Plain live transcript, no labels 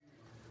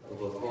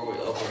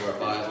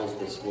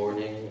this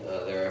morning.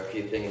 There are a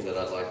few things that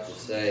I'd like to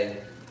say.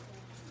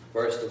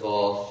 First of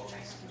all,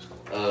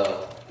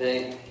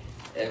 thank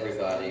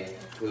everybody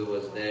who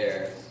was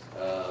there,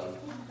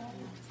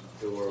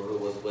 who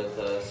was with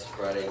us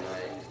Friday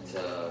night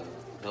to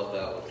help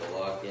out with the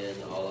lock-in.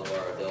 All of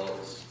our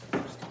adults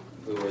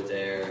who were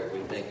there, we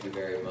thank you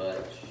very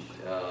much.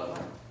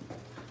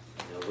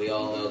 We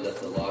all know that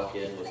the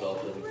lock-in was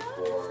open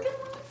for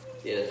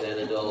kids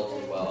and adults,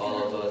 and while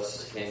all of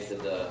us came to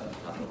the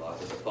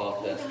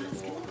fall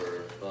festival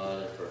for fun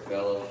and for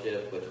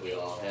fellowship, which we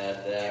all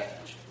had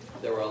that,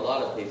 there were a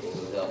lot of people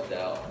who helped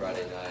out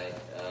Friday night.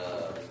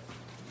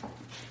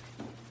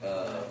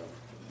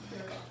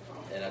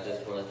 And I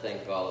just want to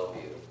thank all of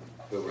you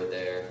who were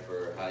there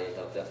for how you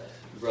helped out.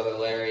 Brother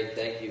Larry,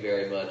 thank you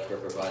very much for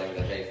providing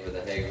the hay for the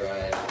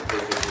hayride.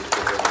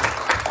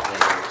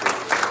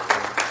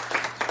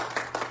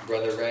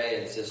 Brother Ray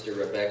and Sister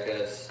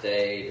Rebecca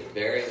stayed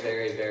very,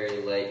 very,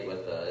 very late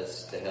with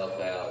us to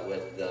help out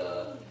with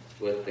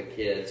the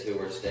kids who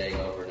were staying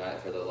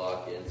overnight for the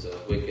lock-in. So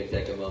if we could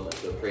take a moment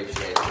to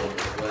appreciate them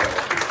as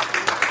well.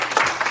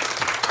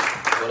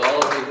 But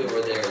all of you who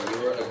were there,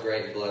 you were a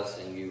great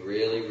blessing. You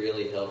really,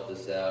 really helped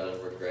us out, and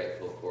we're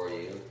grateful for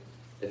you.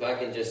 If I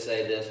can just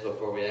say this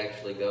before we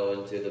actually go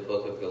into the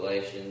book of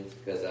Galatians,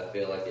 because I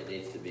feel like it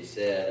needs to be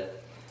said.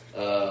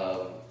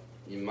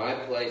 In my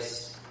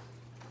place,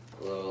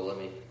 how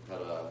do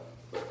I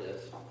put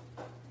this?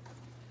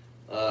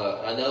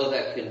 I know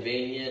that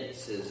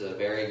convenience is a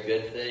very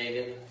good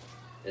thing,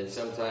 and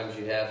sometimes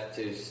you have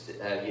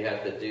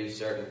to do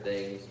certain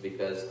things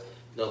because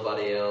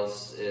nobody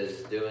else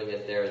is doing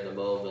it there in the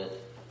moment.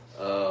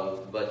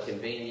 But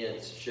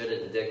convenience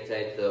shouldn't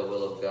dictate the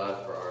will of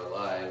God for our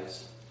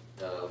lives.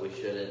 We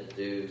shouldn't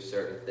do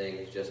certain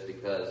things just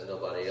because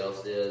nobody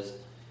else is,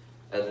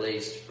 at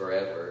least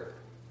forever.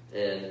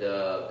 And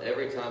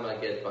every time I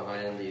get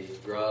behind these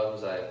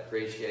drums, I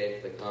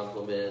appreciate the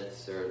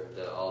compliments or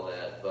all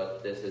that,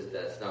 but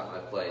that's not my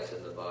place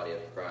in the body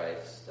of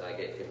Christ. I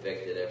get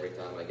convicted every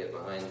time I get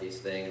behind these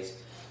things,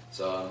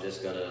 so I'm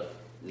just going to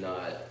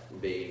not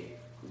be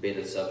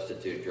the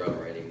substitute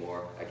drummer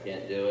anymore. I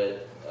can't do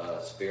it,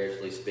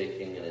 spiritually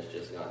speaking, and it's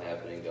just not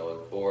happening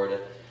going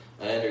forward.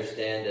 I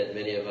understand that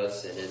many of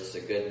us, and it's a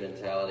good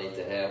mentality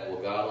to have,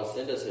 well, God will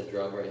send us a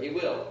drummer, and He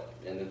will.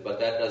 But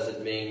that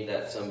doesn't mean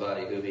that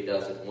somebody who He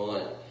doesn't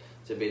want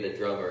to be the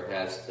drummer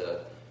has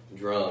to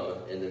drum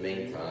in the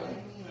meantime.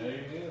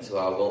 Amen. So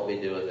I won't be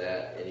doing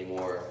that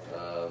anymore.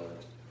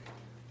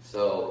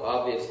 So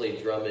obviously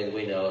drumming,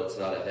 we know it's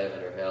not a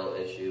heaven or hell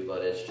issue,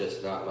 but it's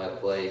just not my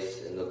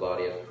place in the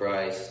body of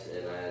Christ,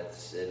 and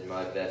it's in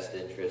my best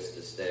interest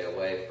to stay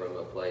away from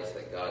a place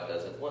that God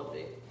doesn't want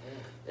me.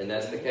 And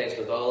that's the case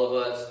with all of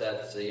us.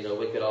 That's we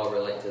could all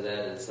relate to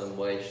that in some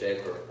way,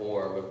 shape, or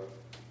form.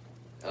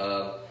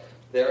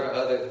 There are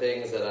other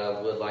things that I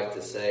would like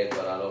to say,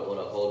 but I don't want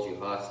to hold you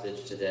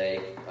hostage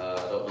today. I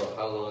don't know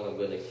how long I'm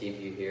going to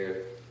keep you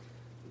here.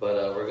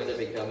 But we're going to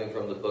be coming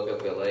from the book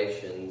of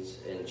Galatians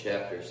in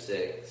chapter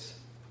 6.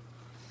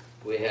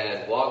 We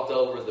had walked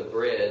over the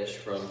bridge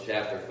from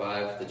chapter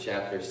 5 to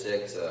chapter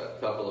 6 a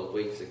couple of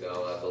weeks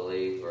ago, I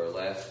believe, or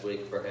last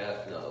week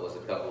perhaps. No, it was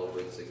a couple of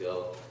weeks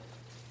ago.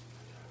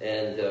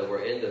 And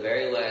we're in the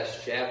very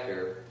last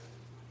chapter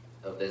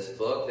of this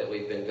book that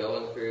we've been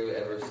going through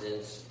ever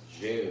since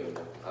June,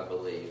 I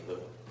believe.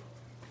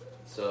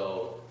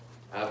 So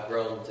I've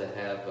grown to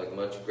have a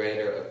much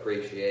greater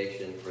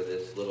appreciation for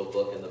this little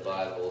book in the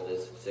Bible,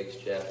 this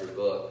 6-chapter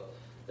book,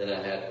 than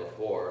I had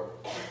before.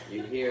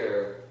 You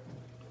hear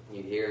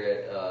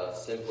it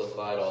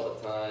simplified all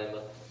the time.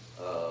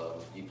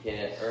 You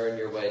can't earn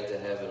your way to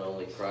heaven.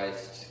 Only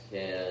Christ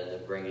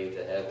can bring you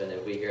to heaven,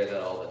 and we hear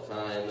that all the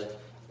time.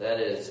 That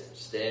is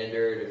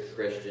standard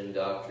Christian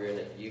doctrine.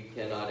 If you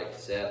cannot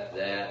accept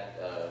that,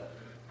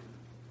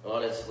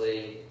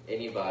 honestly,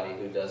 anybody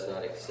who does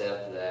not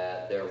accept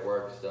that their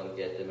works don't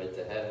get them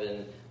into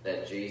heaven,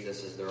 that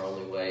Jesus is their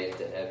only way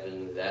into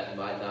heaven, that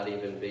might not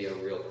even be a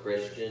real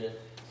Christian.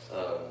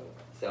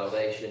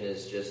 Salvation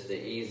is just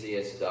the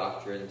easiest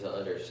doctrine to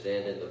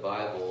understand in the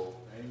Bible.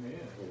 Amen.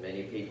 And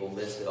many people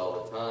miss it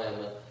all the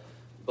time.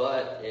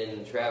 But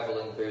in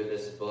traveling through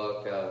this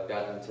book, I've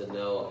gotten to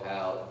know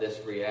how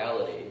this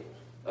reality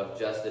of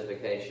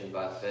justification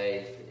by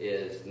faith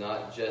is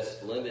not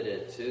just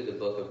limited to the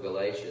book of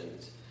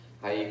Galatians.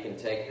 How you can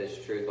take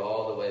this truth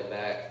all the way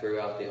back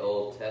throughout the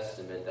Old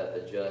Testament, that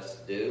the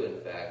just do,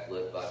 in fact,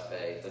 live by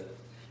faith.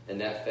 And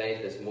that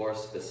faith is more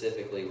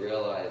specifically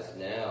realized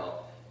now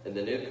in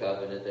the New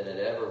Covenant than it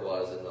ever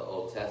was in the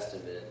Old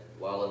Testament.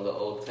 While in the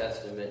Old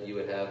Testament you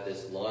would have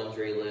this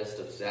laundry list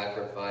of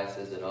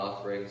sacrifices and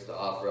offerings to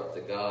offer up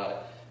to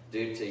God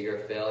due to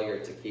your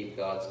failure to keep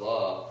God's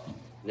law,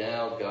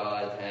 now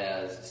God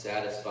has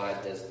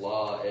satisfied His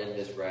law and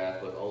His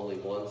wrath with only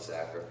one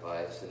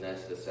sacrifice, and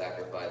that's the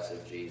sacrifice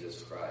of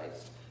Jesus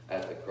Christ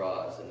at the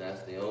cross. And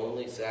that's the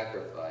only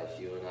sacrifice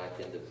you and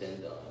I can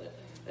depend on.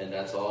 And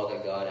that's all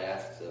that God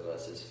asks of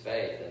us is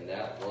faith in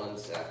that one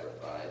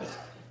sacrifice.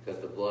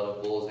 because the blood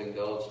of bulls and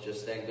goats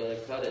just ain't going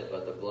to cut it,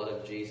 but the blood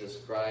of Jesus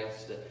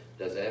Christ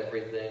does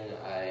everything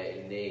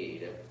I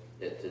need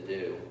it to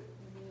do.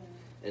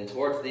 And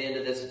towards the end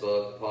of this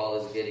book,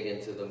 Paul is getting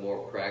into the more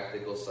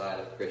practical side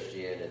of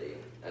Christianity.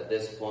 At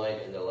this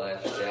point in the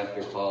last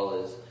chapter,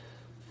 Paul is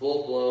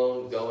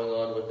full-blown going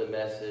on with the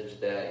message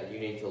that you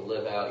need to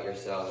live out your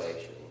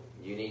salvation.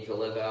 You need to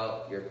live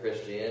out your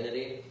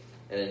Christianity.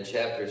 And in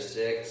chapter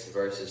 6,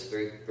 verses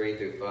 3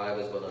 through 5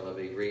 is what I'm going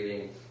to be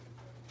reading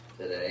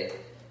today.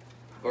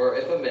 For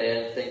if a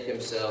man think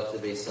himself to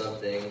be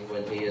something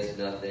when he is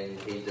nothing,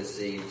 he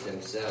deceives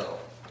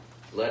himself.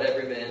 Let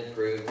every man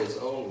prove his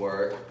own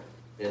work,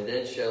 and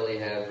then shall he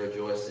have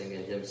rejoicing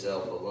in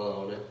himself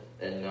alone,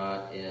 and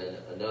not in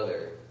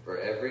another. For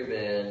every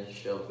man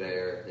shall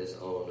bear his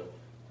own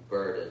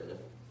burden.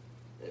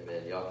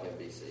 Amen. Y'all can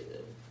be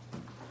seated.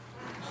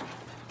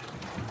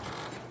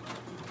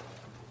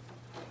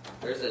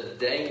 There's a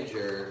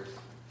danger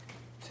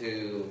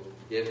to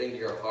giving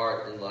your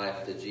heart and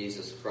life to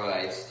Jesus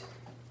Christ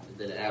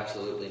than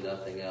absolutely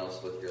nothing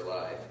else with your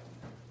life.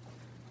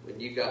 When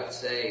you got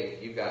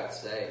saved, you got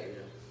saved.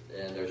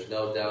 And there's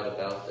no doubt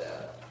about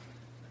that.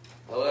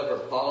 However,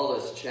 Paul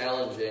is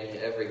challenging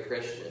every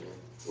Christian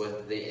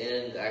with the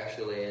end,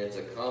 actually, and it's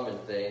a common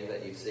thing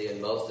that you see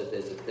in most of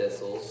his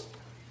epistles,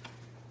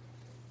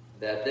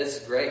 that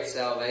this great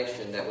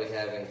salvation that we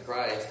have in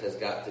Christ has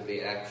got to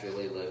be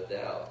actually lived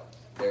out.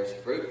 There's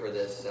fruit for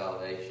this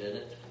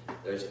salvation.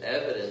 There's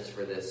evidence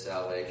for this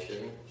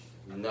salvation.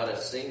 Not a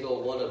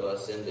single one of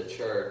us in the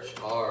church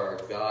are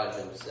God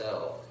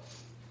himself.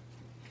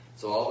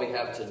 So all we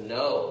have to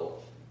know,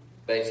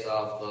 based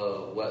off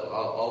of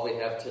all we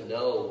have to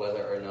know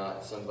whether or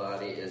not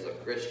somebody is a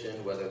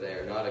Christian, whether they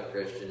are not a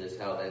Christian, is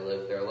how they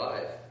live their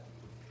life.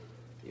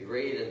 You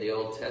read in the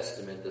Old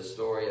Testament the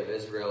story of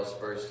Israel's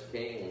first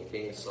king,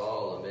 King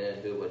Saul, a man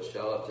who would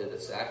show up to the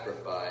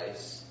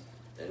sacrifice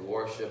and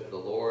worship the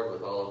Lord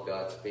with all of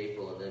God's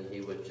people, and then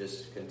he would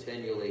just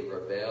continually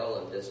rebel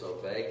and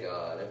disobey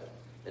God,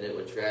 and it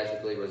would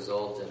tragically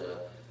result in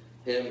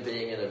him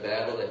being in a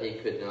battle that he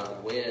could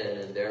not win,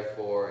 and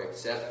therefore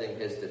accepting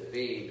his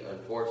defeat,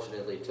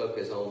 unfortunately took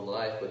his own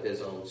life with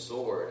his own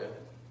sword.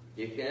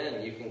 You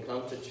can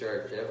come to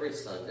church every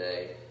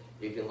Sunday,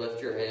 you can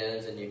lift your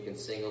hands and you can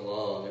sing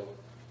along,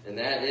 and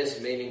that is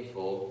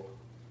meaningful.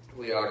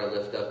 We are to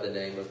lift up the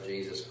name of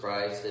Jesus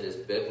Christ. It is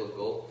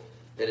biblical.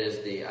 It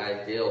is the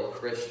ideal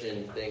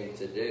Christian thing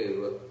to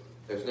do.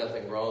 There's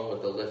nothing wrong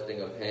with the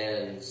lifting of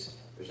hands.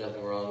 There's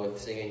nothing wrong with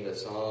singing the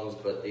songs,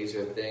 but these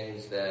are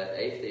things that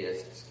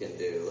atheists can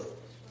do.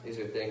 These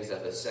are things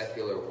that the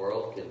secular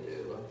world can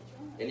do.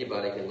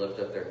 Anybody can lift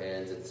up their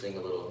hands and sing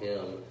a little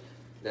hymn.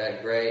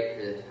 That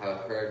great,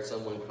 I've heard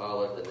someone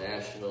call it the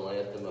national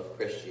anthem of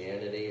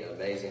Christianity,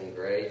 Amazing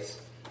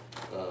Grace.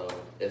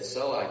 It's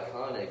so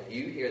iconic.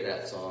 You hear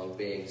that song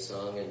being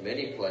sung in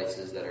many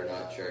places that are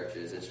not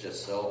churches. It's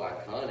just so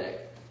iconic.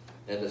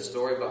 And the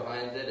story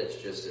behind it,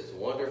 it's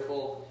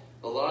wonderful.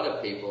 A lot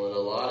of people in a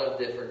lot of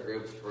different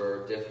groups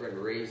for different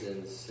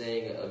reasons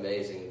sing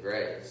Amazing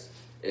Grace.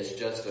 It's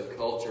just a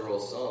cultural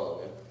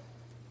song.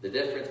 The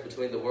difference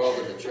between the world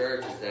and the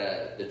church is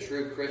that the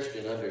true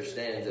Christian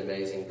understands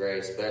Amazing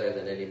Grace better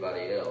than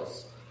anybody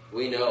else.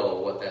 We know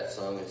what that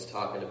song is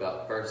talking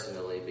about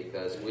personally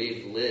because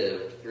we've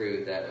lived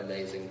through that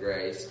amazing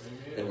grace,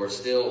 and we're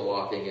still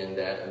walking in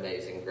that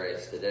amazing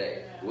grace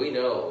today. We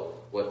know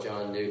what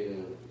John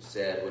Newton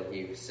said when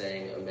he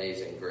sang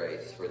Amazing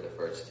Grace for the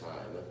first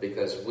time,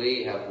 because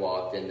we have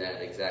walked in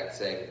that exact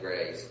same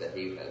grace that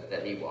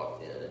he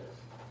walked in.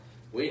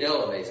 We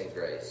know Amazing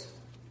Grace,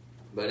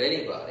 but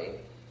anybody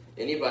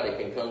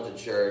can come to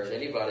church,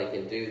 anybody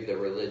can do the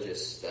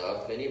religious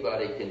stuff,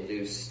 anybody can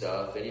do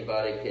stuff,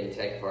 anybody can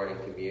take part in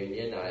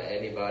communion,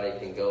 anybody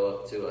can go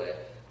up to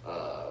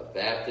a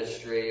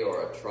baptistry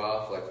or a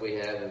trough like we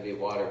have and be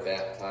water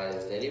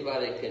baptized.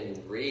 Anybody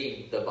can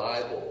read the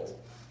Bible.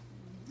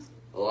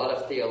 A lot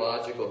of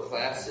theological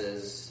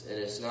classes, and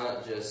it's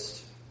not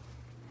just,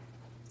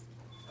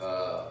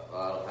 I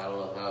don't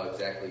know how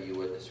exactly you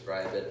would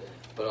describe it,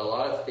 but a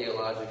lot of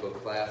theological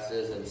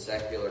classes and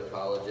secular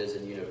colleges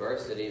and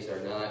universities are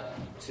not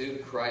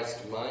too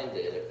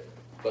Christ-minded,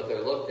 but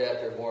they're looked at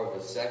through more of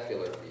a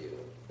secular view.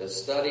 The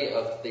study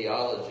of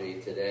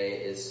theology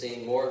today is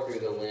seen more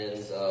through the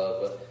lens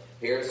of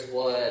here's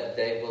what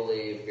they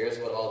believe, here's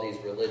what all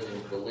these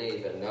religions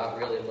believe, and not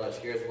really much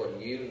here's what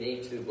you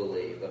need to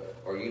believe,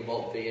 or you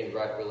won't be in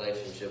right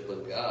relationship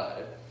with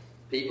God.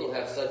 People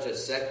have such a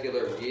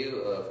secular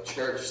view of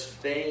church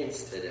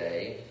things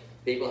today.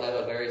 People have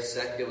a very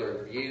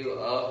secular view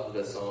of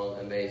the song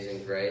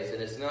Amazing Grace,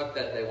 and it's not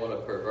that they want to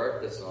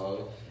pervert the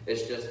song,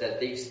 it's just that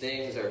these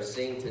things are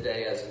seen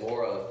today as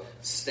more of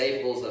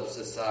staples of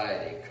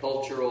society,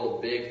 cultural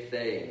big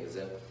things.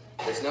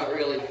 It's not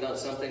really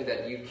something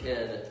that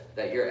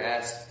you're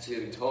asked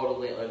to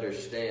totally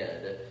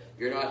understand.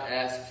 You're not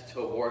asked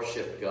to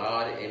worship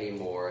God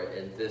anymore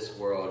in this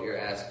world. You're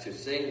asked to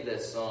sing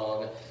this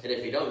song, and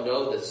if you don't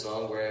know this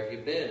song, where have you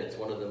been? It's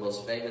one of the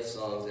most famous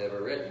songs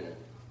ever written.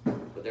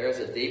 The But there is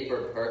a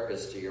deeper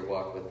purpose to your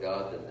walk with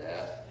God than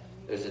that.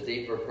 There's a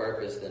deeper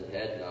purpose than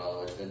head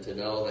knowledge, than to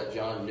know that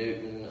John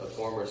Newton, a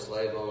former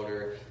slave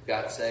owner,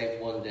 got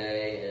saved one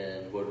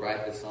day and would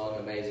write the song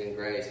Amazing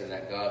Grace, and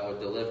that God would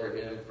deliver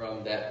him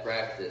from that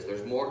practice.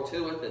 There's more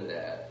to it than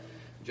that.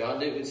 John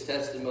Newton's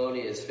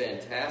testimony is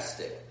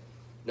fantastic.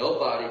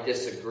 Nobody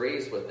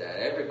disagrees with that.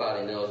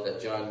 Everybody knows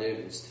that John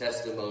Newton's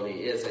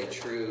testimony is a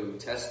true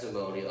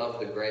testimony of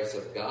the grace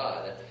of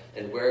God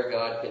and where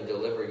God can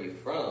deliver you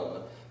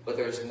from. But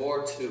there's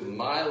more to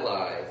my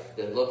life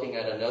than looking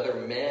at another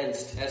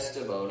man's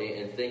testimony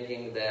and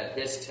thinking that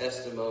his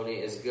testimony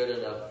is good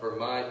enough for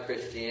my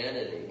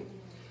Christianity.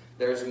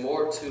 There's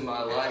more to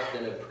my life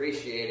than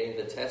appreciating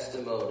the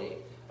testimony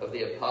of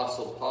the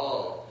Apostle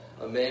Paul,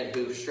 a man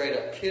who straight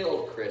up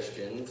killed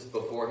Christians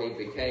before he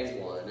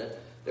became one.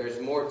 There's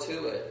more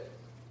to it,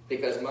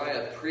 because my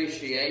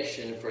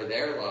appreciation for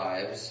their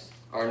lives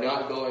are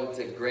not going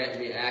to grant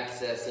me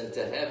access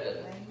into heaven.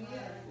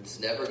 It's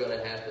never going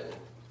to happen.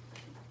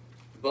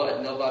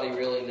 But nobody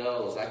really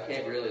knows. I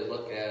can't really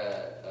look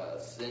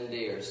at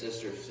Cindy or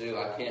Sister Sue.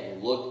 I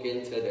can't look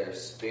into their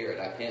spirit.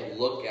 I can't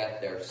look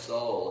at their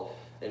soul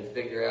and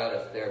figure out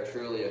if they're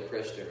truly a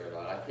Christian or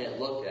not. I can't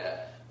look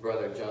at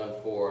Brother John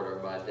Ford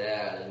or my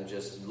dad and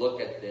just look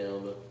at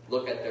them,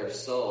 look at their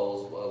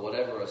souls,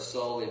 whatever a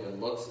soul even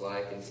looks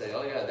like, and say,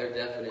 oh yeah, they're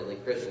definitely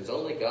Christians.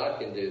 Only God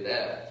can do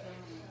that.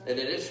 And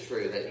it is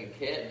true that you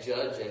can't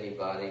judge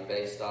anybody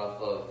based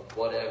off of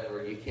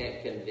whatever. You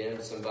can't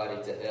condemn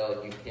somebody to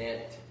hell. You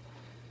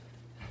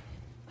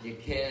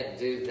can't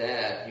do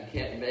that. You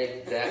can't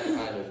make that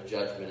kind of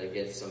judgment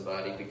against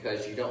somebody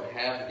because you don't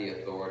have the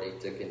authority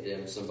to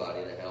condemn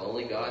somebody to hell.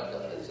 Only God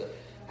does.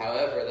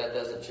 However, that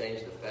doesn't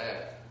change the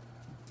fact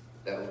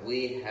that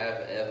we have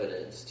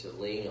evidence to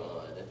lean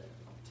on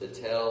to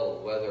tell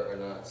whether or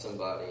not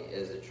somebody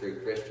is a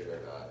true Christian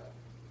or not.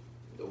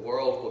 The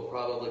world will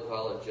probably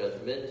call it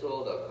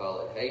judgmental, they'll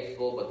call it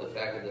hateful, but the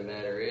fact of the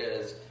matter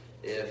is,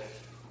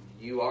 if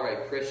you are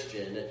a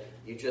Christian,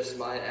 you just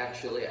might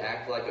actually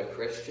act like a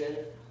Christian.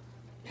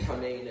 I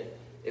mean,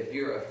 if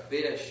you're a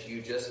fish,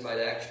 you just might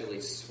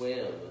actually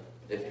swim.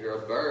 If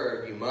you're a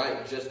bird, you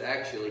might just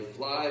actually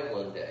fly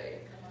one day.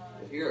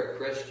 If you're a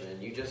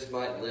Christian, you just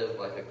might live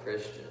like a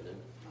Christian,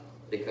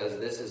 because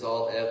this is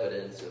all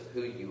evidence of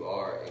who you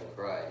are in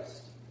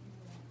Christ.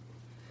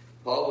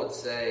 Paul would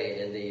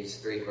say in these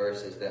 3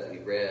 verses that we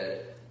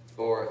read,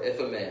 for if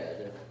a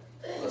man,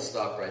 let's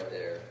stop right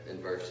there in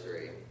verse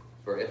 3.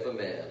 For if a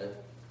man,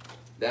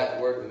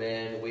 that word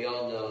man, we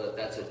all know that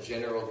that's a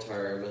general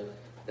term,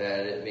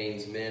 that it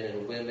means men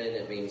and women,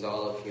 it means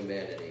all of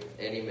humanity,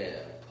 any man.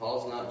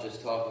 Paul's not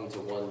just talking to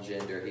one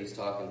gender, he's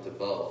talking to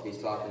both. He's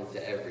talking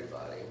to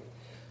everybody.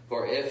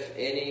 For if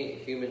any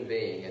human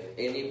being, if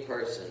any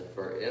person,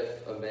 for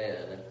if a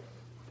man,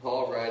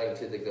 Paul writing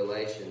to the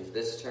Galatians,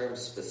 this term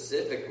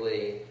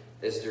specifically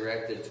is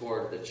directed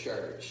toward the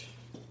church.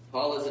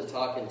 Paul isn't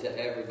talking to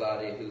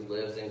everybody who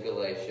lives in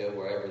Galatia,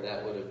 wherever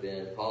that would have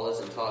been. Paul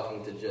isn't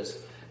talking to just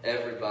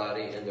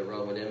everybody in the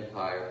Roman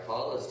Empire.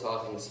 Paul is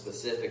talking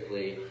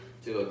specifically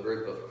to a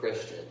group of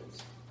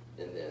Christians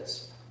in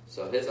this.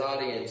 So his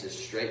audience is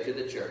straight to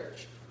the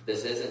church.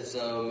 This isn't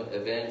some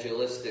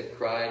evangelistic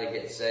cry to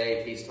get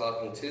saved. He's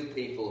talking to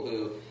people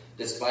who,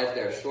 despite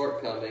their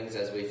shortcomings,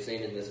 as we've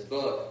seen in this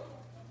book,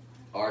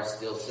 are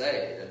still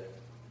saved,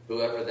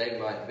 whoever they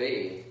might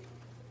be.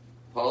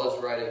 Paul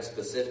is writing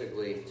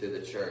specifically to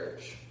the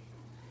church.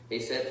 He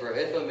said, for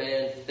if a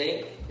man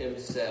think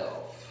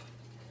himself,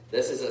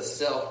 this is a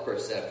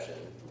self-perception,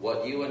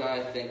 what you and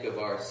I think of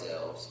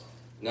ourselves,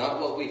 not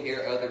what we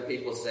hear other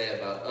people say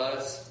about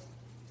us,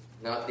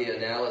 not the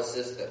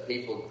analysis that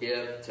people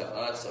give to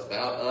us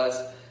about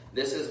us.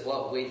 This is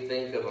what we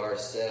think of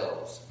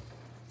ourselves.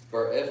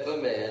 For if a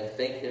man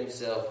think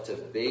himself to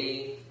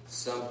be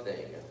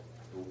something,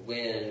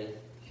 when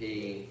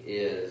he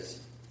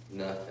is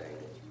nothing.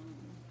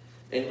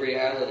 In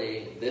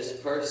reality, this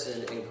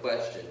person in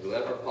question,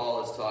 whoever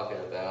Paul is talking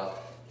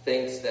about,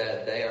 thinks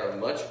that they are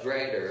much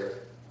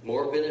greater,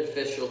 more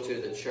beneficial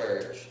to the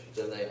church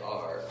than they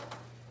are.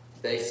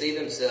 They see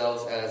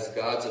themselves as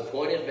God's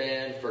appointed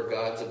man for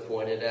God's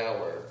appointed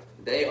hour.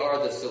 They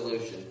are the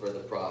solution for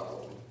the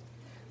problem.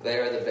 They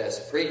are the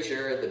best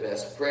preacher, the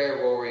best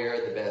prayer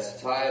warrior, the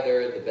best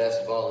tither, the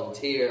best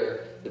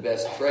volunteer, the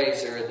best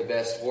praiser, the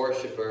best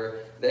worshiper.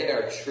 They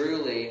are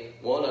truly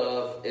one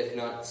of, if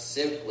not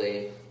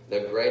simply,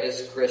 the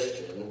greatest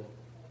Christian.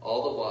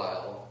 All the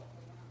while,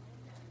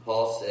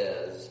 Paul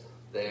says,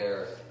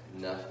 they're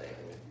nothing.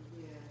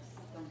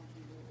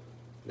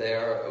 They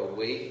are a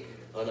weak,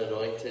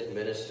 unanointed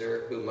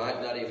minister who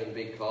might not even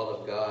be called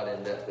of God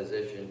in that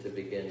position to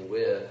begin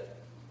with.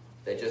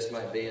 They just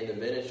might be in the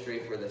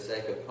ministry for the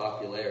sake of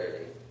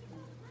popularity.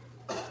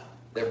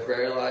 Their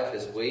prayer life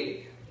is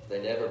weak.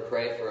 They never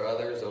pray for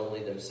others,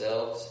 only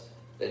themselves.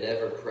 They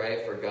never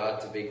pray for God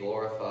to be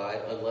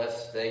glorified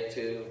unless they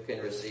too can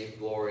receive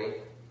glory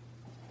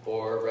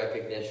or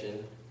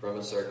recognition from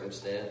a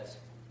circumstance.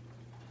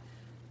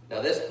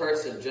 Now this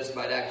person just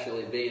might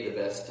actually be the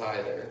best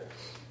tither.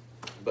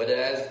 But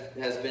as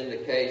has been the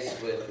case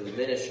with the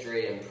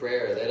ministry and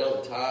prayer, they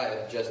don't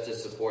tithe just to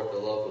support the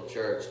local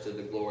church to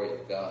the glory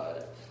of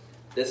God.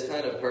 This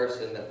kind of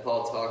person that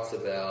Paul talks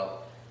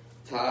about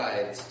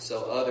tithes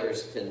so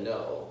others can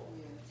know.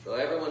 So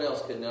everyone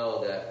else can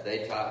know that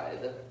they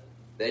tithe.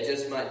 They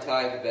just might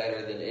tithe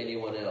better than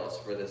anyone else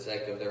for the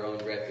sake of their own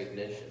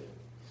recognition.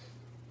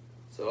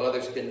 So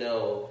others can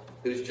know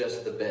who's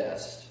just the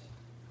best.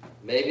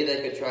 Maybe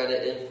they could try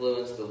to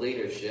influence the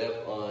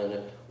leadership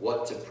on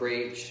what to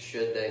preach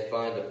should they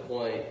find a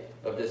point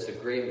of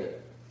disagreement.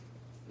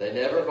 They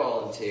never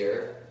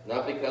volunteer,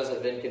 not because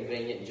of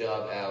inconvenient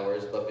job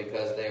hours, but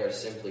because they are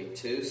simply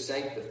too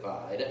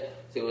sanctified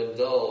to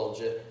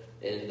indulge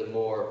in the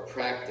more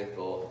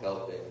practical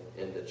helping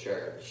in the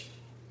church.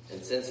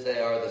 And since they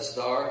are the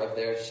star of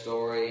their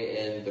story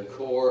and the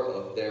core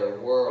of their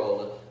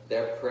world,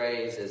 their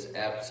praise is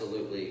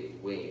absolutely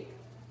weak.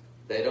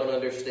 They don't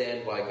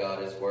understand why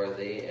God is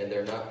worthy, and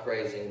they're not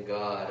praising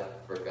God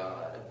for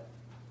God.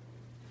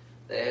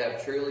 They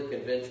have truly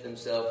convinced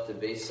themselves to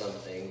be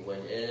something when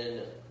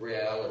in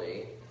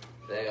reality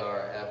they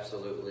are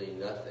absolutely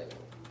nothing.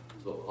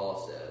 That's what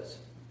Paul says.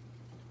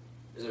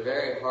 These are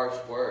very harsh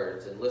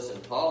words. And listen,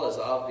 Paul is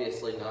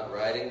obviously not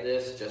writing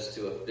this just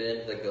to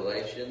offend the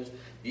Galatians.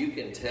 You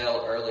can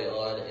tell early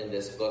on in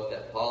this book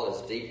that Paul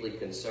is deeply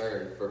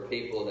concerned for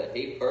people that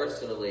he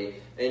personally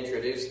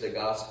introduced the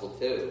gospel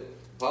to.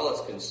 Paul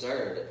is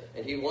concerned,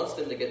 and he wants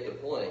them to get the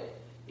point.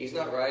 He's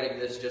not writing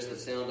this just to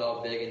sound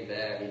all big and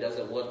bad. He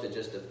doesn't want to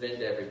just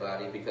offend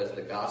everybody because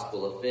the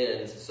gospel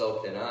offends, so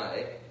can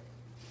I.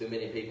 Too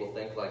many people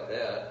think like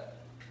that.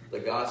 The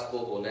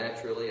gospel will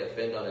naturally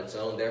offend on its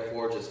own,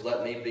 therefore just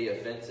let me be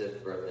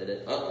offensive for a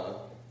minute.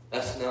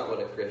 That's not what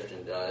a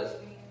Christian does.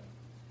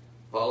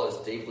 Paul is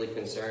deeply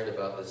concerned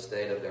about the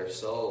state of their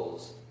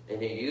souls,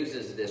 and he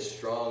uses this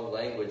strong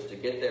language to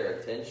get their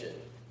attention.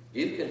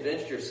 You've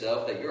convinced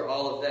yourself that you're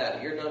all of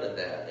that. You're none of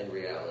that in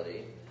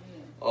reality.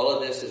 All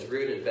of this is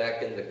rooted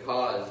back in the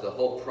cause. The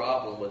whole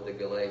problem with the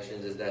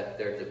Galatians is that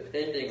they're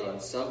depending on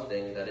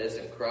something that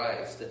isn't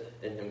Christ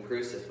and Him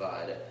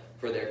crucified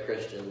for their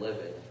Christian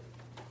living.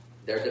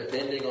 They're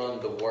depending on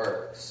the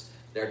works.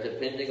 They're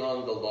depending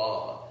on the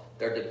law.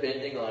 They're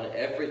depending on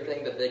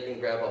everything that they can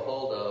grab a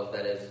hold of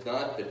that is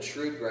not the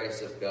true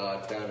grace of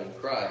God found in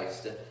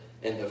Christ.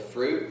 And the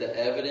fruit, the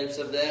evidence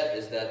of that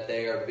is that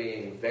they are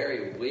being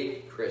very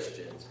weak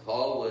Christians.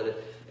 Paul would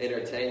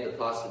entertain the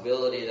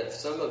possibility that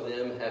some of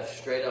them have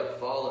straight up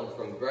fallen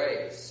from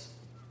grace,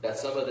 that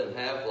some of them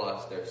have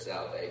lost their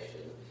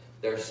salvation.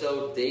 They're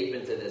so deep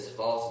into this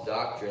false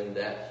doctrine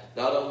that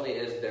not only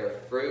is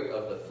there fruit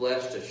of the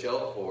flesh to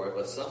show for it,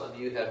 but some of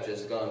you have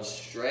just gone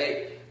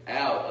straight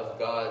out of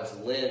God's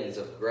lens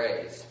of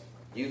grace.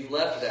 You've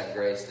left that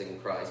grace in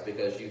Christ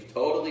because you've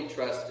totally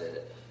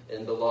trusted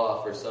in the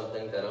law for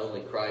something that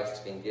only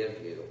Christ can give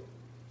you.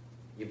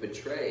 You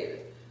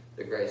betrayed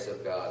the grace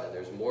of God, and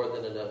there's more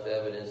than enough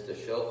evidence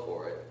to show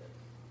for it,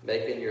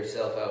 making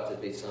yourself out to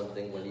be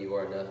something when you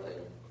are nothing.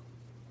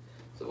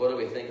 So what do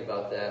we think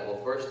about that?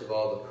 Well, first of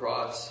all, the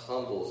cross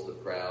humbles the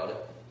proud.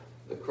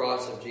 The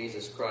cross of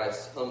Jesus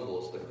Christ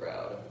humbles the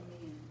proud.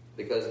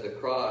 Because the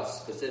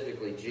cross,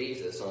 specifically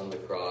Jesus on the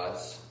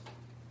cross,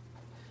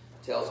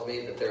 tells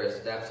me that there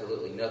is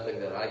absolutely nothing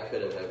that I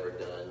could have ever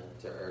done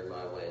to earn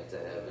my way into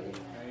heaven.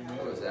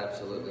 There was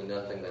absolutely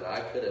nothing that I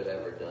could have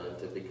ever done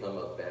to become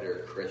a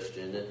better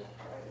Christian.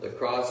 The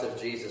cross of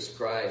Jesus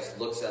Christ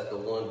looks at the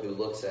one who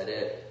looks at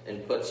it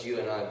and puts you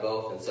and I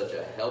both in such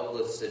a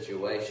helpless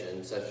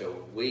situation, such a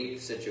weak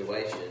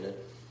situation.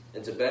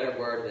 And to better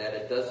word that,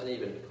 it doesn't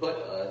even put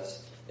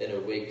us in a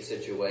weak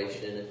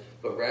situation,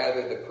 but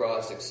rather the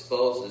cross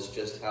exposes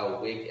just how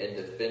weak and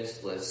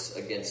defenseless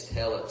against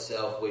hell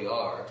itself we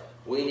are.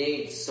 We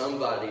need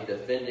somebody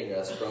defending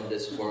us from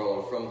this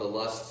world, from the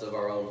lusts of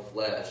our own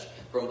flesh,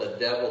 from the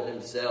devil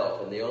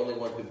himself. And the only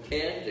one who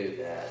can do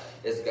that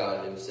is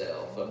God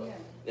himself.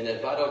 And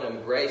if I don't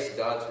embrace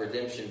God's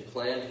redemption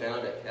plan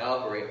found at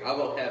Calvary, I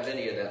won't have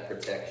any of that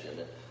protection.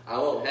 I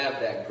won't have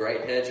that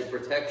great hedge of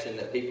protection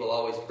that people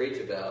always preach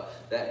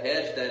about. That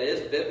hedge that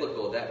is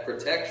biblical, that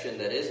protection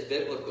that is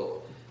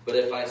biblical. But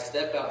if I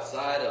step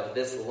outside of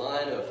this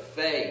line of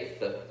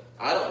faith,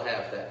 I don't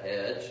have that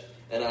hedge.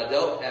 And I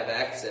don't have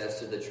access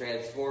to the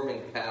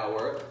transforming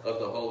power of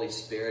the Holy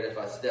Spirit if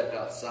I step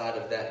outside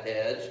of that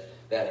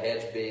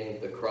hedge being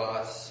the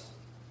cross.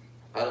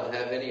 I don't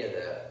have any of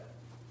that.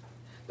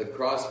 The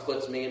cross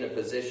puts me in a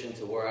position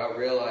to where I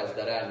realize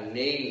that I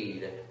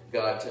need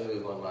God to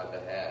move on my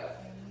behalf.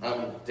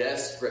 I'm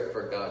desperate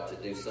for God to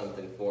do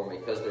something for me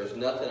because there's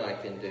nothing I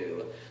can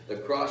do. The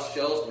cross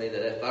shows me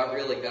that if I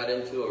really got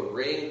into a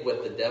ring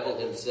with the devil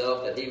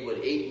himself, that he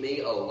would eat me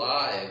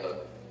alive.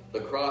 The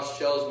cross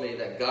shows me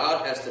that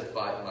God has to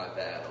fight my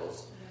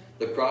battles.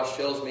 The cross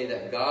shows me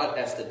that God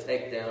has to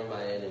take down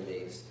my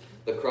enemies.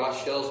 The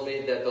cross shows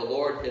me that the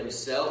Lord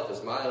himself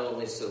is my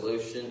only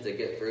solution to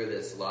get through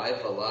this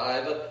life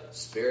alive,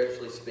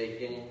 spiritually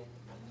speaking.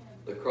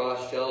 The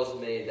cross shows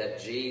me that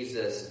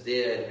Jesus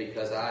did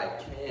because I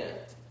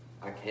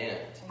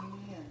can't.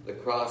 The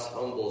cross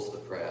humbles the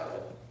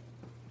proud.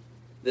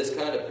 This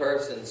kind of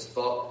person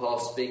Paul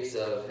speaks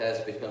of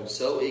has become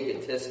so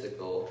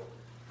egotistical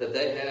that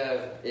they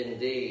have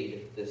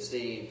indeed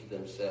deceived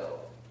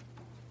themselves.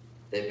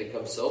 They've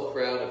become so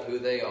proud of who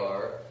they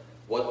are,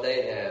 what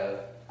they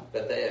have,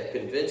 that they have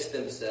convinced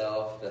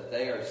themselves that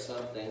they are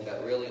something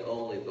that really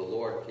only the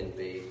Lord can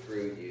be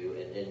through you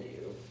and in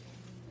you.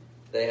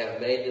 They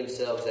have made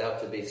themselves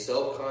out to be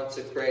so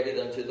consecrated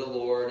unto the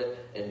Lord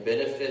and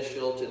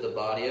beneficial to the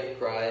body of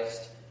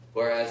Christ,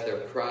 whereas their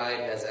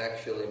pride has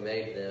actually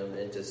made them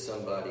into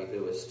somebody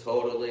who is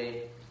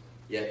totally,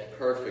 yet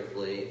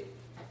perfectly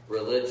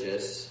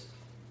religious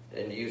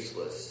and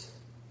useless.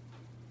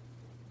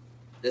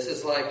 This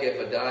is like if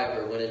a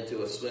diver went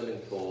into a swimming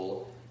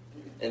pool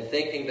and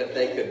thinking that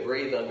they could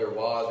breathe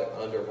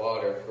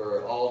underwater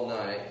for all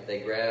night,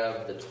 they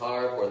grab the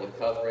tarp or the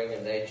covering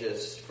and they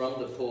just, from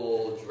the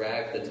pool,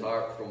 drag the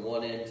tarp from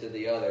one end to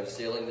the other,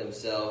 sealing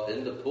themselves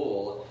in the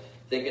pool,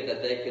 thinking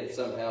that they can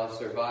somehow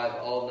survive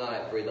all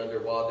night, breathe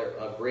underwater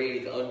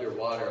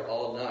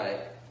all night.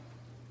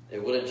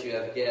 And wouldn't you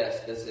have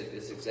guessed, this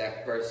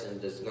exact person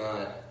does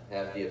not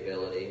have the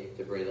ability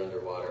to breathe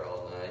underwater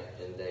all night,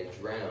 and they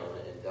drown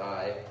and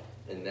die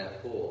in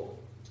that pool,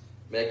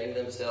 making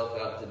themselves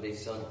out to be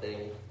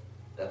something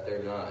that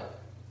they're not,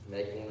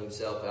 making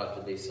themselves out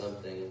to be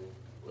something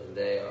when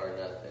they are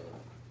nothing.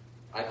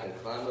 I can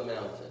climb a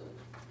mountain.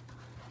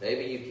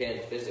 Maybe you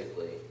can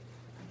physically,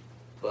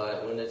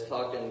 but when it's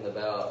talking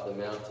about the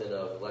mountain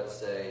of, let's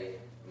say,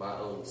 my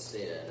own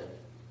sin,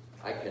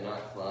 I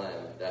cannot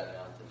climb that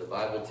mountain. The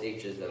Bible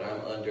teaches that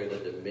I'm under the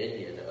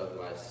dominion of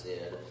my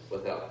sin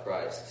without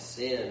Christ.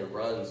 Sin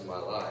runs my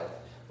life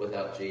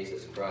without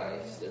Jesus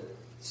Christ.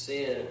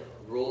 Sin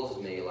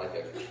rules me like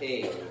a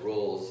king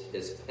rules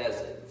his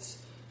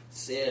peasants.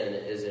 Sin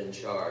is in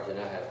charge, and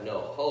I have no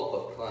hope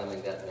of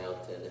climbing that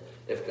mountain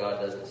if God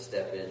doesn't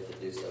step in to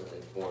do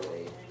something for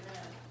me.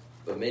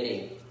 But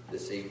many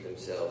deceive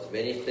themselves.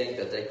 Many think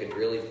that they could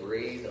really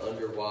breathe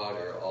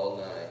underwater all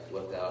night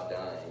without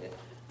dying.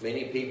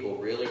 Many people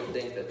really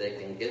think that they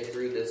can get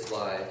through this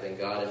life and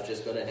God is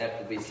just going to have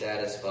to be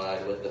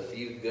satisfied with the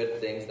few good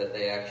things that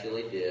they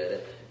actually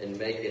did and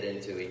make it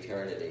into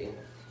eternity.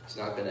 It's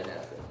not going to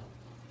happen.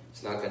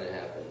 It's not going to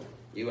happen.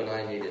 You and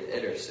I need an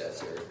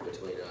intercessor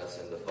between us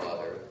and the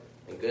Father.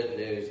 And good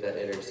news,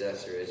 that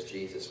intercessor is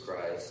Jesus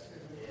Christ.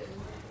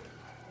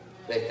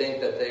 They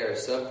think that they are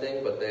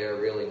something, but they are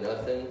really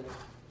nothing.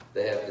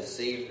 They have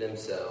deceived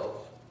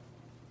themselves.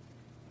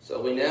 So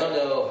we now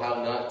know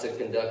how not to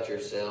conduct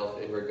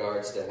yourself in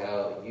regards to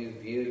how you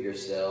view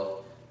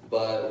yourself,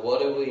 but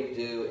what do we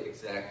do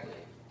exactly?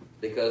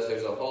 Because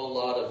there's a whole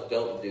lot of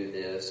don't do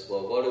this.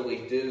 Well, what do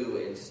we do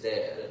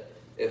instead?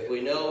 If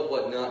we know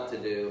what not to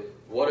do,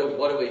 what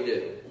do we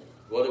do?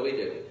 What do we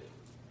do?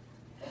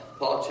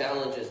 Paul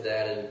challenges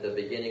that in the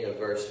beginning of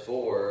verse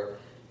 4.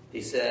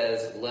 He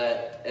says,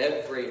 let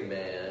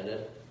everybody.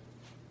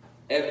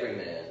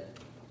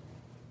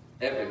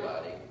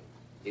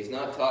 He's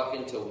not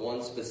talking to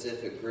one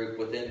specific group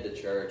within the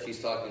church. He's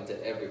talking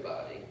to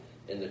everybody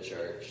in the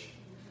church.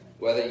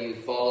 Whether you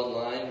fall in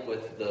line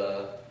with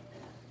the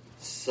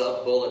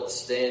sub-bullet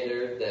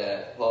standard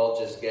that Paul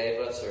just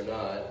gave us or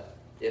not,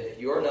 if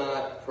you're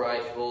not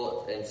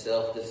prideful and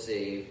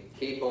self-deceived,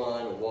 keep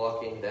on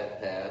walking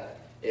that path.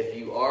 If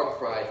you are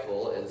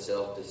prideful and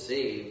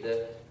self-deceived,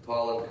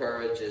 Paul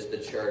encourages the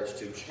church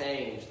to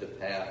change the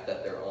path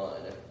that they're on.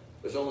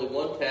 There's only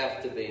one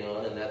path to be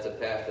on, and that's a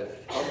path of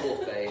humble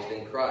faith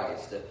in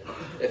Christ.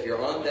 If you're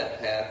on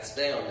that path,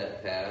 stay on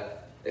that path.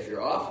 If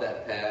you're off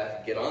that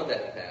path, get on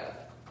that path.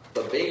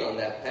 But be on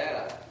that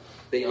path.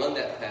 Be on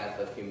that path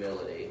of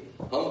humility.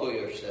 Humble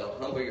yourself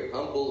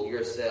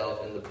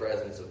in the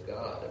presence of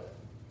God.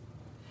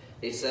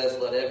 He says,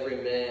 let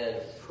every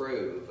man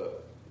prove.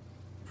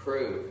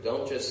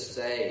 Don't just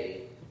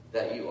say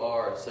that you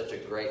are such a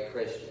great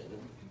Christian.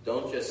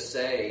 Don't just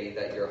say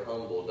that you're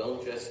humble.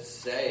 Don't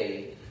just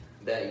say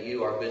that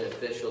you are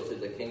beneficial to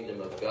the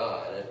kingdom of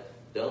God.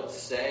 Don't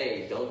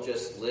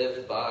just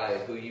live by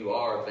who you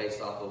are based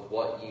off of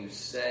what you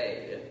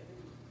say.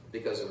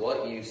 Because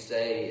what you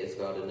say is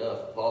not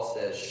enough. Paul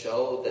says,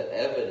 show the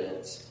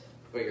evidence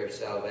for your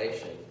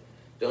salvation.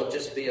 Don't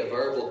just be a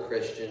verbal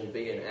Christian,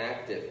 be an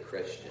active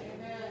Christian.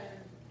 Amen.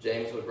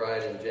 James would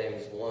write in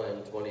James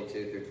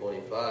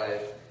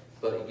 1:22-25,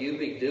 but you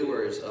be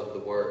doers of the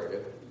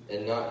word,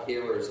 and not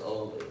hearers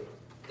only,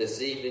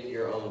 deceiving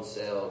your own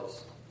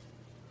selves.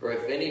 For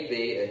if any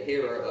be a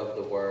hearer of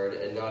the word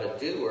and not a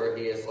doer,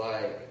 he is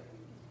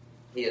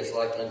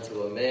like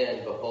unto a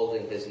man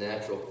beholding his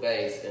natural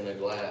face in a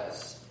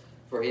glass.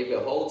 For he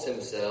beholds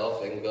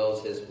himself and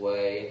goes his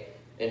way,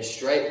 and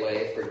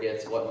straightway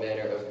forgets what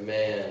manner of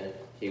man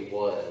he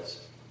was.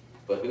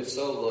 But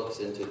whoso looks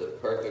into the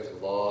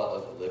perfect law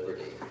of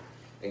liberty,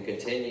 and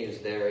continues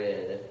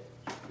therein,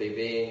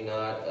 being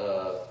not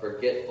a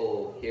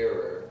forgetful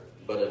hearer,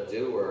 but a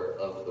doer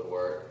of the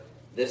work,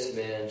 this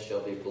man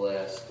shall be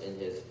blessed in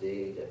his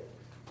deed.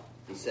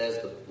 He says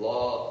the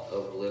law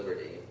of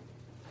liberty.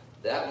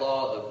 That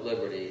law of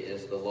liberty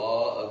is the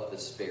law of the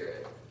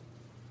Spirit,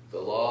 the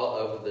law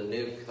of the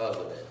new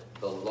covenant,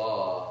 the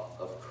law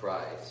of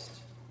Christ.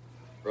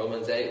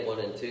 Romans 8, 1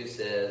 and 2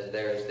 says,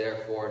 "There is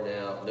therefore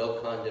now no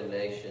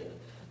condemnation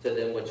to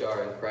them which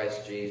are in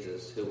Christ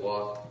Jesus, who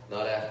walk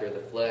not after the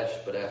flesh,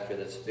 but after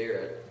the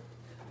Spirit.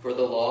 For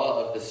the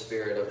law of the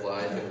Spirit of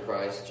life in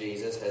Christ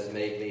Jesus has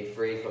made me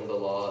free from the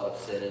law of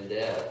sin and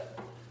death."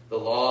 The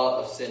law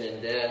of sin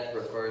and death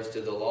refers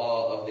to the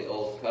law of the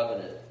Old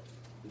Covenant.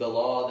 The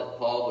law that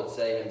Paul would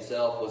say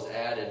himself was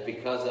added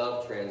because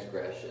of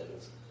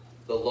transgressions.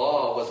 The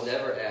law was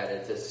never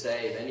added to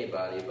save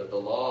anybody, but the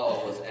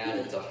law was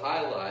added to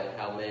highlight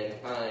how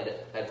mankind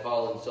had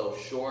fallen so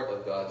short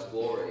of God's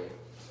glory.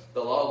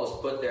 The law was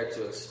put there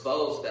to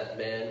expose that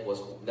man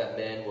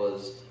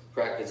was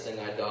practicing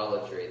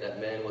idolatry,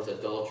 that man was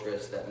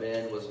adulterous, that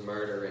man was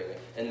murdering,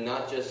 and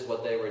not just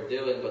what they were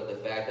doing, but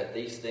the fact that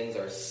these things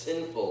are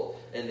sinful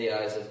in the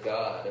eyes of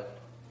God.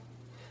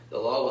 The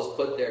law was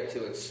put there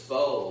to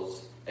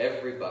expose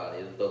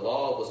everybody. The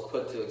law was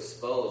put to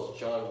expose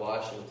John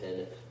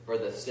Washington for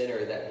the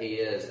sinner that he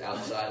is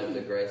outside of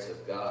the grace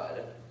of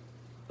God.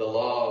 The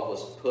law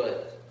was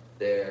put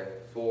there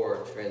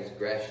for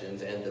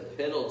transgressions, and the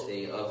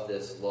penalty of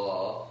this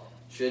law,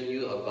 should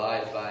you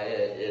abide by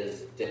it,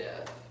 is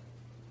death.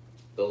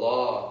 The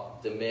law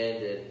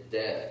demanded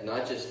death,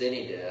 not just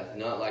any death,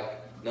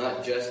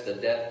 not just the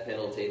death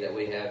penalty that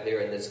we have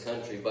here in this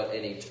country, but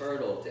an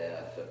eternal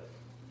death.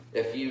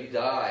 If you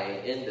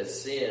die in the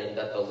sin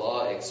that the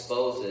law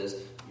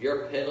exposes,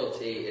 your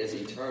penalty is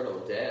eternal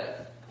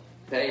death,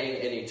 paying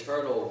an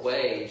eternal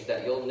wage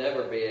that you'll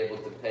never be able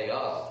to pay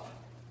off.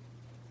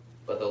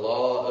 But the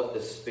law of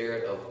the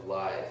Spirit of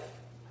life,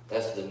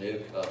 that's the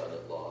new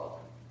covenant law,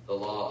 the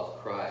law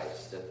of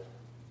Christ.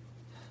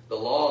 The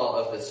law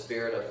of the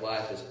Spirit of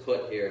life is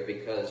put here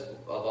because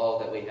of all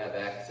that we have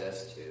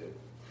access to.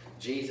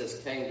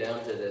 Jesus came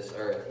down to this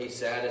earth. He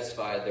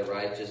satisfied the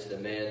righteous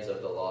demands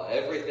of the law.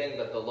 Everything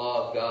that the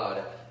law of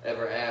God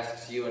ever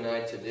asks you and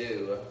I to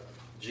do,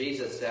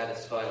 Jesus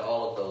satisfied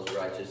all of those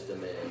righteous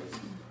demands.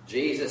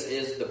 Jesus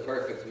is the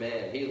perfect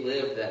man. He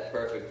lived that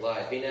perfect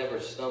life. He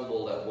never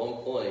stumbled at one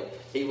point.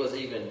 He was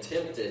even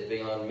tempted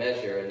beyond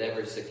measure and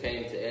never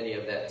succumbed to any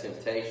of that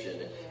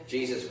temptation.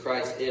 Jesus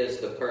Christ is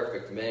the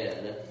perfect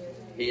man.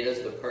 He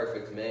is the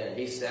perfect man.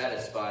 He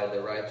satisfied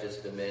the righteous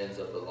demands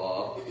of the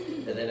law.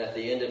 And then at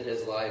the end of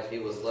his life, he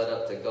was led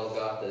up to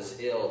Golgotha's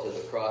hill, to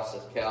the cross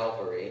of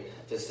Calvary,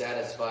 to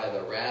satisfy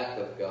the wrath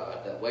of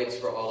God that waits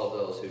for all of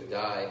those who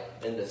die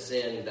in the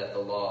sin that the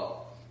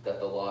law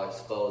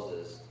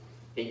exposes.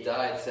 He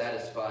died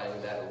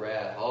satisfying that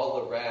wrath. All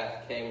the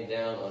wrath came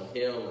down on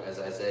him, as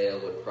Isaiah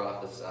would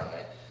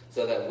prophesy,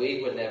 so that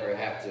we would never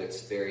have to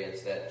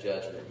experience that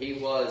judgment. He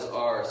was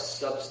our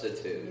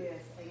substitute. Yes.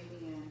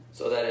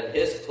 So that in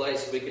his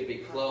place we could be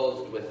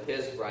clothed with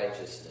his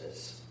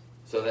righteousness,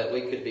 so that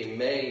we could be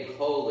made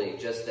holy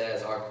just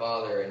as our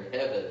Father in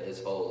heaven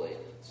is holy.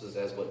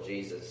 That's what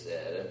Jesus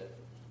said.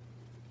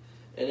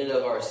 In and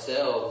of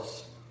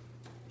ourselves,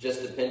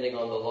 just depending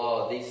on the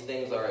law, these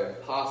things are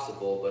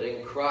impossible, but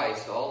in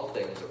Christ all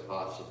things are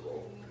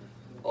possible.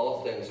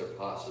 All things are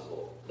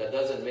possible. That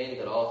doesn't mean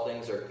that all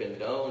things are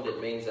condoned.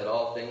 It means that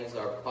all things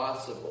are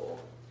possible.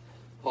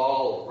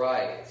 Paul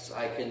writes,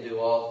 "I can do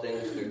all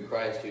things through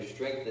Christ who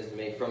strengthens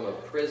me," from a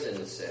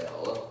prison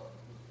cell.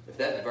 If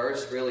that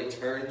verse really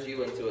turns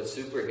you into a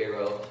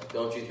superhero,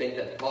 don't you think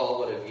that Paul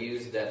would have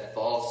used that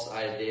false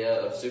idea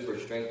of super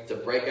strength to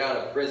break out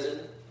of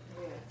prison?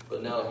 Yeah.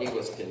 But no, he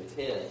was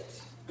content,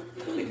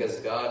 because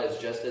God is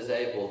just as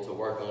able to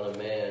work on a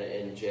man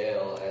in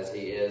jail as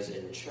he is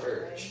in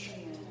church.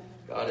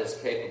 God is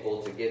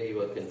capable to give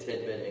you a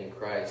contentment in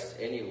Christ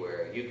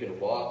anywhere. You can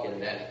walk in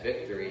that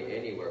victory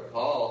anywhere.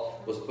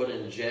 Paul was put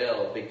in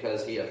jail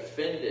because he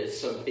offended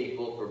some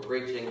people for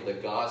preaching the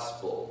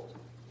gospel.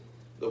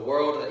 The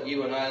world that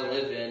you and I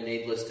live in,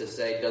 needless to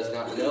say, does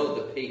not know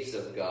the peace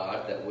of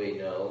God that we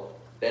know.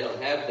 They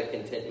don't have the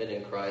contentment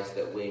in Christ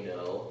that we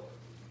know.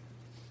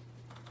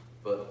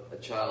 But a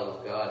child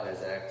of God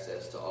has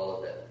access to all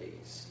of that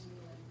peace,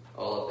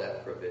 all of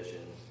that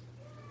provision.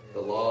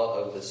 The law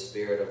of the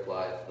Spirit of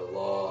life, the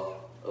law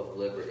of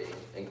liberty,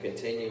 and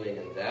continuing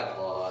in that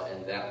law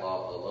and that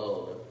law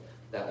alone,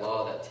 that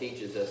law that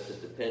teaches us to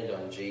depend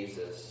on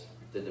Jesus,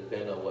 to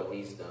depend on what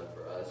he's done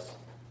for us.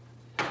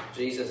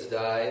 Jesus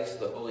dies,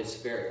 the Holy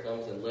Spirit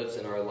comes and lives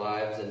in our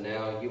lives, and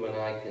now you and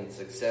I can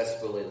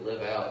successfully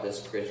live out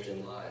this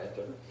Christian life.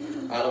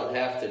 I don't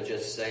have to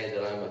just say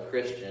that I'm a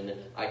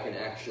Christian. I can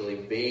actually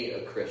be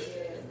a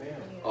Christian.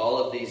 All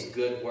of these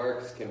good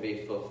works can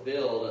be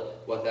fulfilled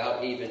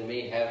without even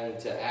me having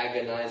to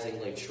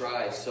agonizingly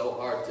try so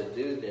hard to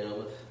do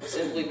them,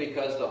 simply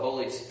because the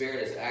Holy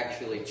Spirit is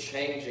actually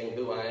changing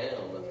who I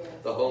am.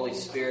 The Holy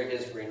Spirit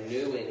is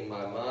renewing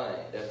my mind.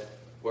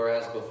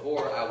 Whereas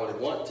before I would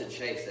want to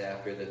chase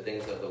after the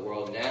things of the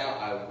world, now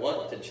I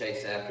want to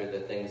chase after the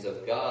things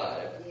of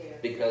God,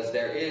 because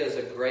there is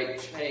a great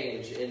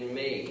change in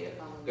me.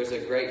 There's a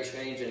great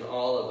change in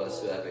all of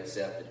us who have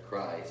accepted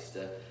Christ.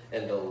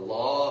 And the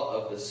law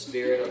of the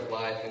Spirit of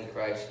life in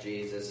Christ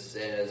Jesus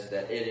says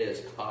that it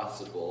is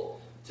possible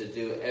to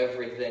do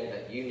everything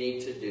that you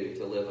need to do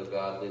to live a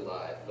godly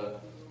life.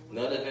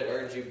 None of it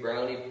earns you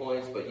brownie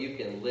points, but you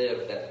can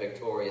live that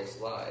victorious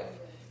life.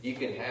 You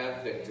can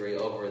have victory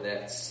over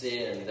that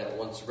sin that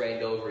once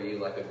reigned over you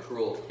like a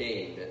cruel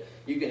king.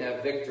 You can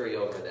have victory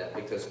over that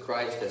because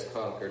Christ has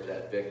conquered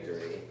that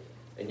victory.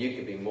 And you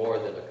can be more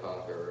than a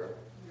conqueror.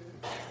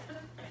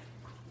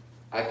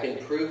 I can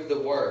prove the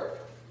work,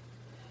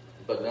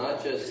 but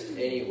not just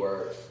any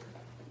work.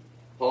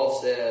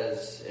 Paul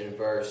says in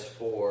verse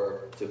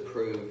 4 to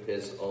prove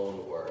his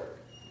own work.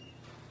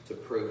 To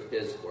prove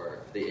his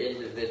work. The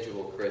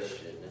individual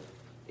Christian.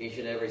 Each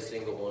and every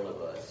single one of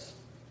us.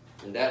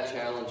 And that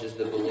challenges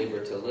the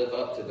believer to live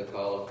up to the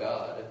call of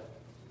God.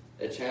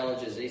 It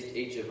challenges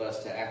each of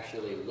us to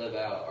actually live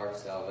out our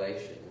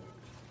salvation.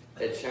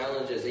 It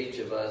challenges each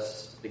of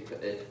us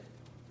because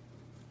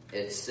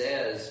it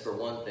says, for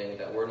one thing,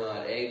 that we're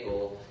not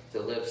able to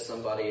live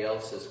somebody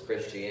else's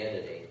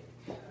Christianity.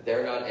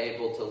 They're not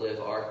able to live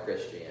our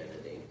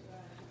Christianity.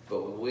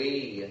 But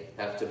we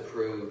have to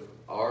prove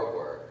our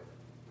work.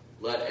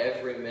 Let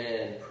every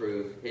man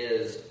prove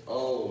his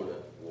own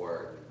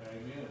work.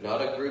 Amen.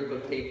 Not a group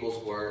of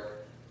people's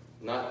work.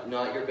 Not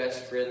your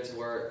best friend's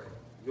work.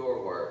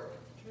 Your work.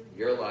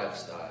 Your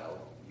lifestyle.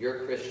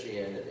 Your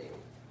Christianity.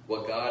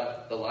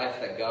 The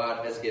life that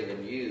God has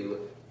given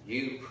you,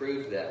 you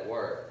prove that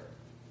work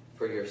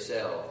for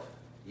yourself.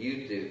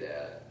 You do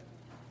that.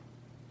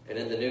 And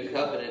in the new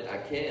covenant, I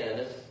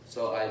can,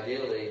 so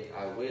ideally,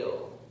 I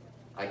will.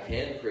 I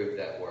can prove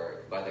that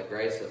work by the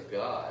grace of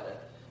God,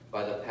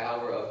 by the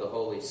power of the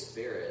Holy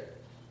Spirit,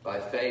 by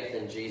faith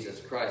in Jesus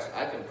Christ.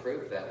 I can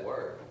prove that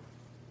work.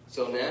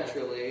 So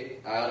naturally,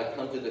 I ought to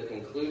come to the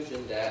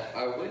conclusion that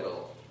I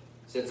will.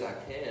 Since I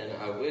can,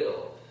 I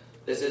will.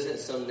 This isn't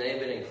some name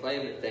it and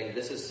claim it thing.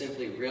 This is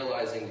simply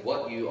realizing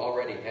what you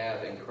already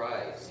have in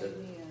Christ.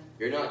 Amen.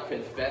 You're not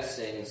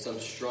confessing some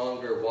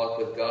stronger walk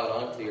with God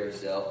onto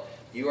yourself.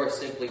 You are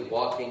simply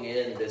walking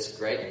in this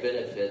great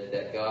benefit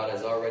that God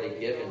has already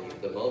given you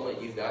the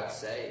moment you got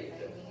saved.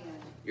 Amen.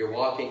 You're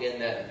walking in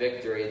that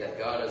victory that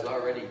God has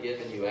already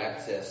given you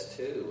access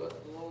to.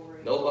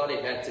 Nobody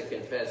had to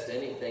confess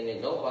anything,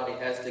 and nobody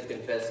has to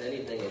confess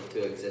anything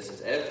into existence.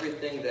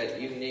 Everything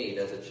that you need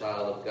as a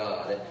child of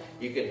God,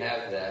 you can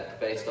have that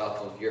based off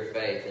of your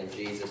faith in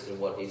Jesus and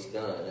what He's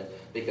done.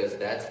 Because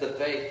that's the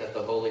faith that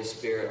the Holy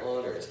Spirit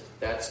honors.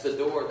 That's the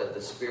door that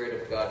the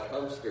Spirit of God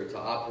comes through to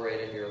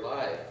operate in your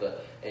life.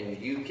 And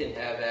you can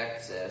have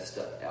access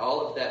to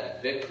all of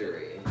that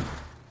victory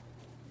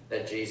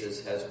that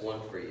Jesus has won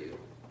for you.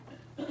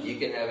 You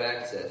can have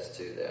access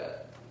to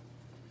that.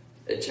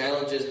 It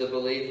challenges the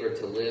believer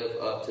to live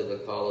up to the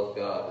call of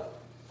God.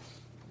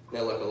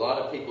 Now look, a lot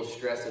of people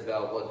stress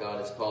about what God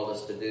has called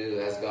us to do.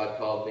 Has God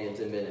called me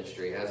into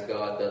ministry? Has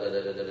God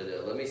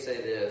da-da-da-da-da-da? Let me say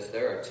this.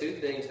 There are two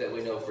things that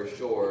we know for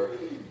sure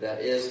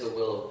that is the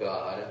will of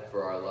God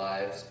for our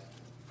lives.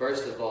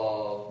 First of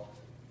all,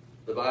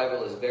 the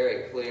Bible is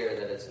very clear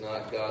that it's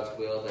not God's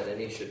will that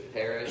any should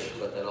perish,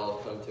 but that all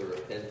come to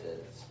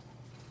repentance.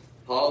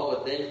 Paul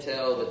would then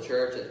tell the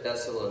church at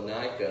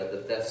Thessalonica,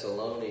 the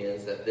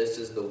Thessalonians, that this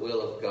is the will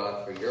of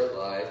God for your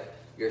life,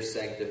 your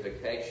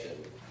sanctification.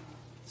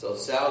 So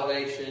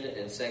salvation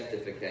and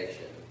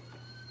sanctification.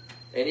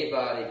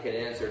 Anybody can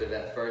answer to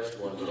that first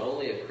one, but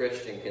only a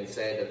Christian can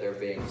say that they're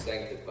being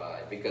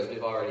sanctified because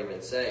we've already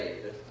been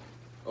saved.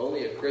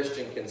 Only a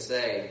Christian can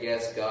say,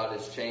 yes, God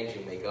is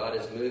changing me. God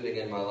is moving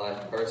in my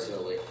life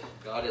personally.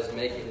 God is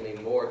making me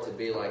more to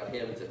be like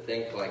Him, to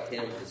think like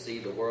Him, to see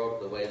the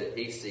world the way that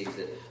He sees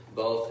it,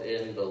 both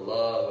in the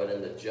love and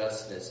in the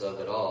justness of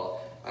it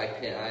all. I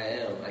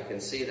can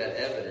see that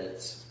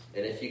evidence.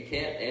 And if you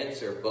can't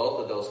answer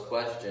both of those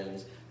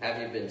questions, have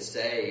you been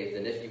saved?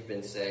 And if you've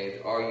been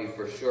saved, are you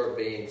for sure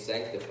being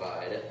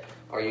sanctified?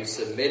 Are you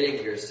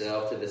submitting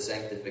yourself to the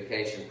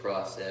sanctification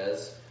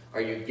process?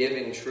 Are you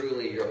giving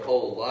truly your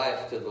whole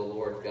life to the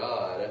Lord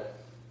God?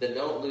 Then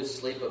don't lose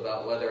sleep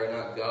about whether or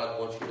not God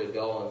wants you to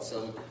go on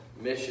some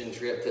mission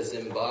trip to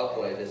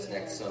Zimbabwe this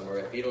next summer.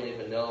 If you don't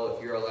even know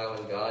if you're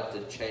allowing God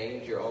to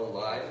change your own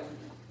life,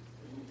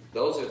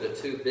 those are the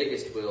two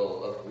biggest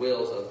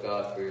wills of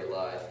God for your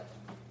life.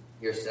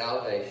 Your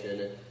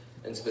salvation,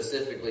 and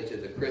specifically to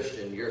the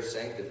Christian, your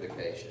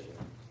sanctification.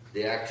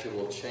 The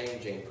actual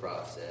changing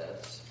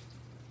process.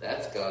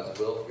 That's God's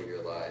will for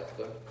your life.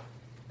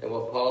 And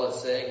what Paul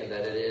is saying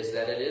that it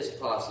is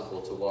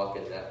possible to walk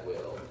in that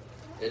will.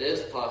 It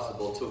is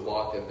possible to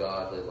walk a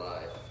godly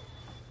life.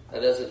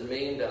 That doesn't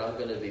mean that I'm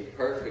going to be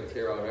perfect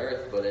here on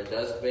earth, but it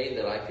does mean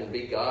that I can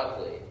be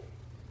godly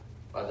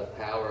by the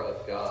power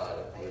of God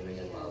moving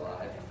in my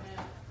life.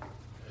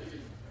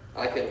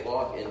 I can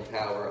walk in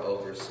power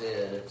over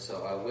sin,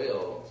 so I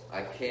will.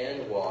 I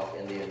can walk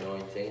in the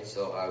anointing,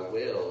 so I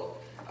will.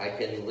 I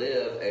can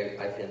live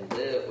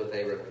with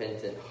a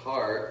repentant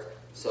heart,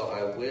 so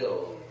I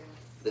will.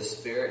 The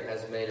Spirit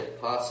has made it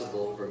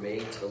possible for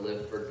me to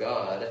live for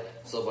God,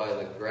 so by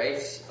the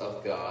grace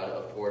of God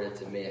afforded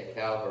to me at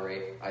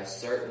Calvary, I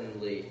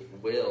certainly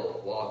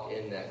will walk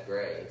in that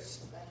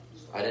grace.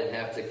 I didn't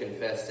have to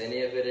confess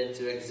any of it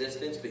into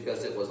existence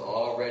because it was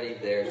already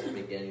there to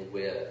begin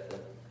with.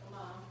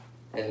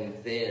 And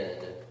then,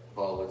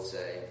 Paul would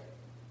say,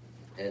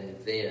 and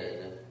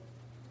then,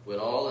 when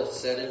all is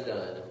said and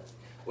done,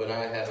 when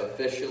I have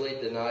officially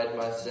denied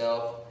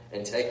myself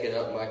and taken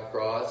up my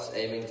cross,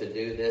 aiming to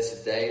do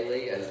this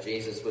daily, as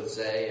Jesus would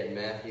say in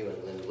Matthew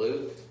and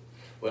Luke,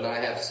 when I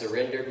have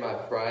surrendered my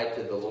pride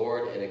to the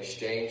Lord in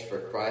exchange for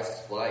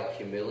Christ-like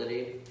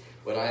humility,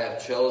 when I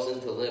have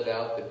chosen to live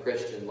out the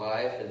Christian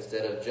life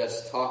instead of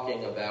just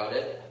talking about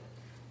it,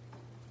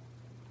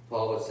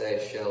 Paul would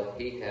say, shall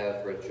he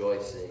have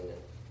rejoicing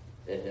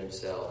in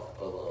himself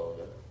alone.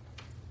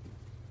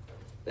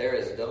 There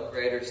is no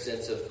greater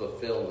sense of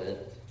fulfillment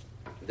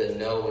than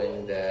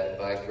knowing that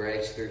by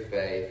grace through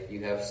faith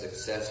you have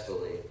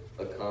successfully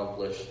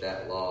accomplished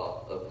that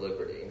law of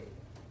liberty.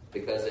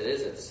 Because it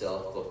isn't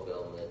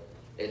self-fulfillment.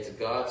 It's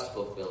God's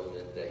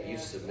fulfillment that you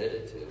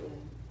submitted to.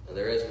 And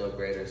there is no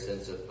greater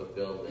sense of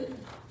fulfillment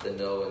than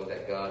knowing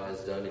that God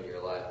has done in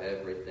your life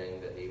everything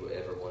that he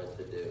ever wanted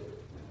to do.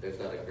 There's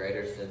not a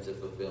greater sense of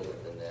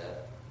fulfillment than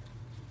that.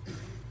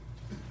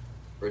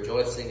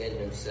 Rejoicing in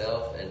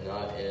himself and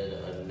not in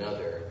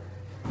another.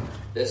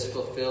 This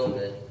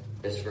fulfillment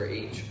is for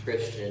each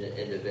Christian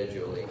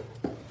individually.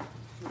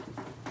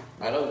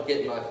 I don't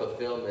get my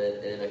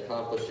fulfillment in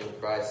accomplishing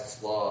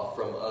Christ's law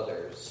from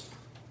others.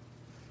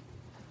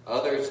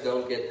 Others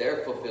don't get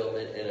their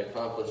fulfillment in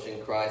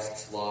accomplishing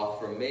Christ's law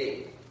from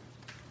me.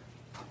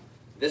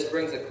 This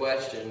brings a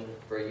question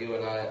for you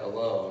and I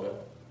alone.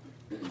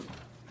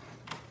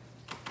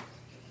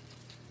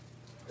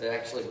 It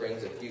actually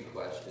brings a few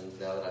questions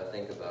now that I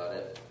think about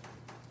it.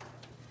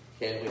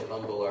 Can we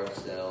humble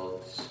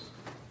ourselves?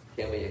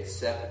 Can we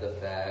accept the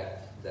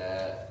fact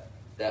that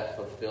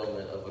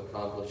fulfillment of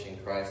accomplishing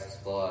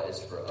Christ's law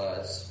is for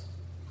us?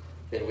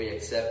 Can we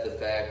accept the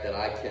fact that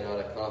I cannot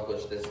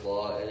accomplish this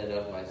law in and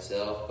of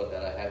myself, but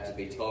that I have to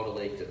be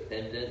totally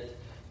dependent,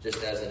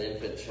 just as an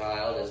infant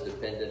child is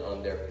dependent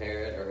on their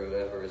parent or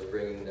whoever is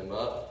bringing them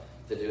up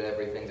to do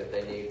everything that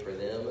they need for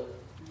them?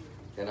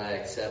 Can I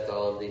accept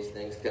all of these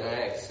things? Can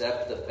I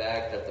accept the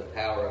fact that the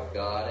power of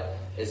God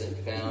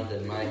isn't found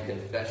in my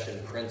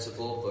confession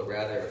principle, but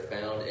rather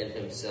found in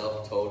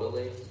himself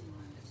totally?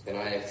 Can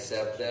I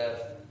accept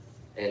that?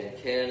 And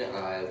can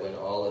I, when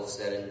all is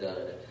said and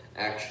done,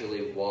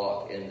 actually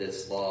walk in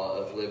this law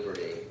of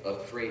liberty,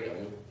 of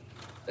freedom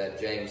that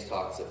James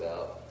talks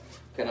about?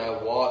 Can I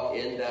walk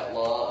in that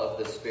law of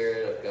the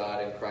Spirit of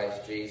God in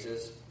Christ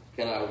Jesus?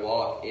 Can I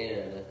walk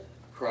in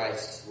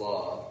Christ's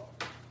law?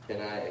 Can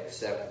I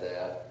accept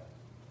that?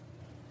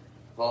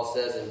 Paul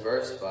says in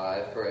verse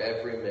 5, for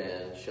every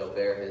man shall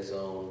bear his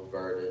own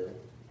burden.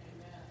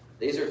 Amen.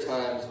 These are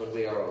times when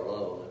we are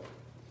alone.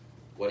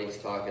 What he's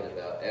talking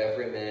about.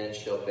 Every man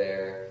shall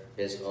bear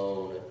his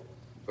own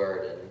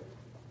burden.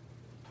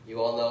 You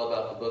all know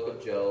about the book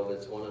of Job.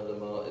 It's one of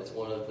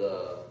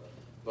the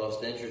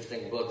most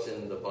interesting books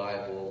in the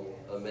Bible.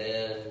 A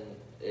man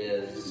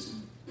is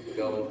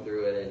going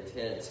through an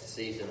intense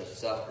season of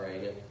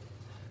suffering.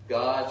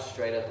 God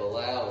straight up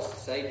allows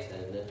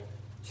Satan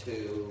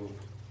to...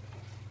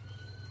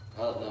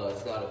 no,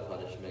 it's not a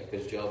punishment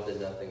because Job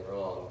did nothing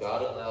wrong.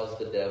 God allows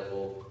the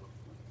devil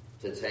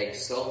to take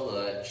so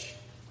much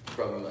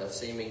from a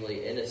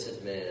seemingly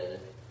innocent man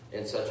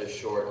in such a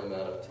short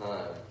amount of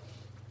time.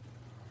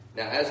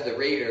 Now, as the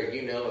reader,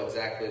 you know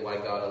exactly why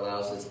God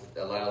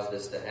allows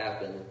this to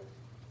happen.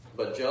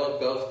 But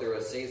Job goes through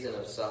a season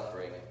of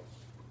suffering.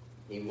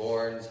 He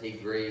mourns, he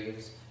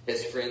grieves.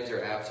 His friends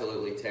are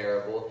absolutely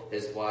terrible.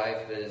 His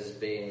wife is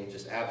being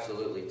just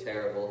absolutely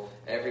terrible.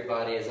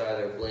 Everybody is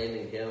either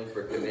blaming him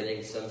for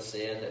committing some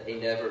sin that he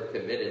never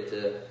committed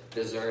to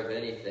deserve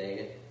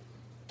anything.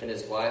 And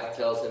his wife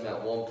tells him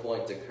at one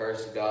point to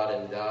curse God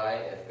and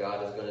die if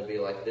God is going to be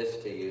like this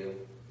to you.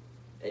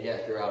 And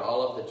yet throughout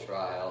all of the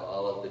trial,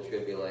 all of the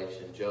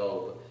tribulation,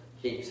 Job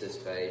keeps his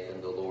faith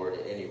in the Lord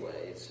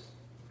anyways.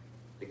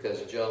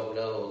 Because Job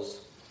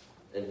knows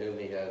in whom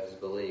he has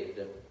believed.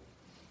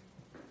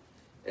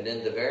 And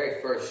in the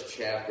very first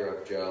chapter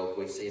of Job,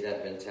 we see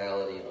that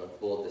mentality on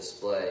full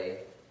display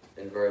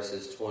in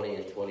verses 20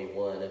 and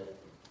 21.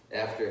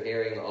 After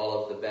hearing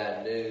all of the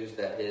bad news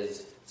that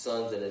his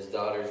sons and his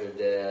daughters are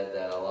dead,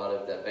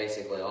 that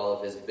basically all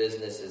of his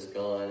business is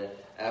gone,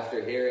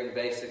 after hearing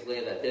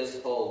basically that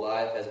his whole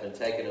life has been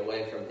taken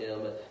away from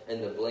him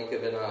in the blink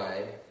of an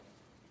eye,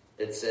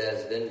 it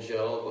says, then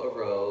Job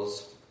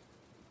arose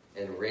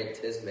and rent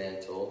his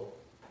mantle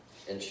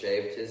and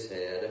shaved his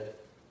head.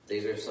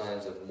 These are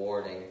signs of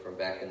mourning from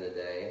back in the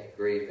day,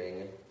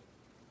 grieving.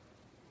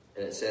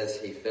 And it says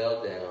he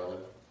fell down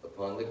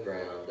upon the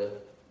ground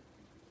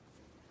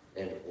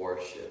and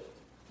worshipped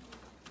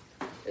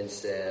and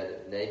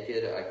said,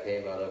 naked I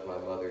came out of my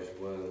mother's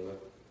womb,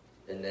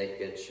 and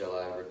naked shall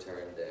I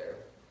return there.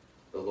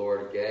 The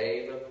Lord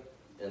gave,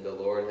 and the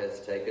Lord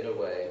has taken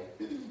away.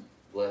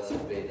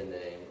 Blessed be the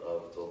name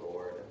of the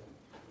Lord.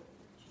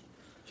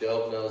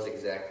 Job knows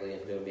exactly in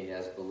whom he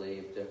has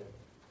believed.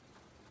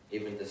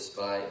 even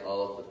despite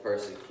all of the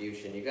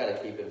persecution. You got to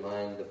keep in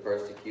mind the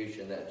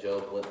persecution that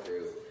Job went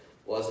through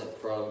wasn't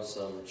from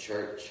some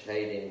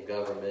church-hating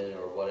government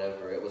or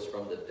whatever. It was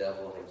from the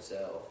devil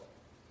himself.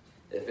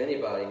 If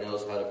anybody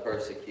knows how to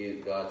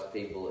persecute God's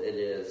people, it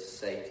is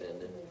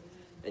Satan.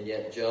 And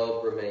yet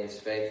Job remains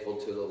faithful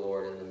to the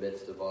Lord in the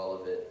midst of all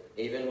of it.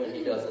 Even when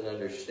he doesn't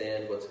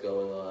understand what's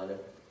going on,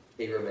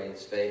 he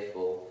remains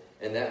faithful.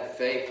 And that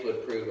faith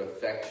would prove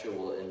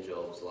effectual in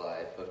Job's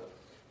life.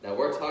 Now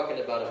we're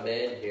talking about a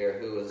man here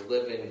who was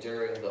living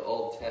during the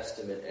Old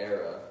Testament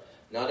era.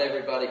 Not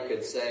everybody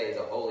could say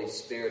the Holy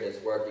Spirit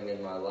is working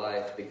in my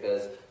life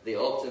because the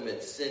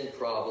ultimate sin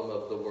problem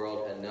of the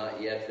world had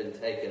not yet been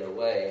taken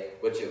away,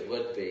 which it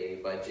would be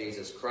by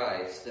Jesus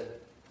Christ.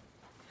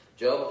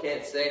 Job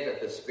can't say that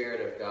the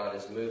Spirit of God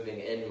is moving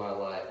in my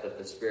life, that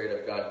the Spirit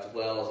of God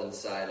dwells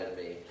inside of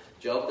me.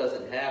 Job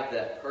doesn't have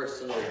that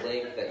personal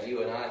link that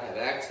you and I have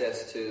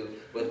access to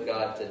with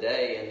God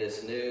today in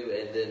this new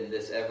and in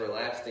this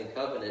everlasting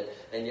covenant,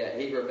 and yet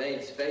he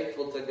remains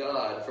faithful to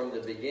God from the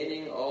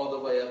beginning all the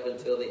way up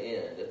until the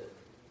end.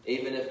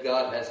 Even if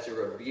God has to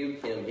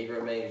rebuke him, he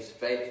remains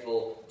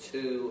faithful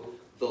to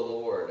the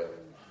Lord.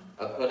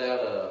 I put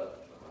out a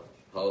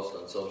post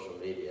on social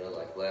media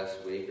like last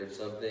week or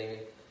something,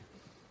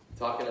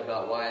 talking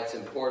about why it's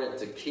important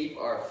to keep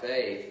our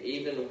faith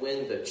even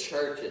when the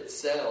church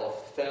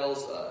itself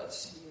fails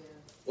us.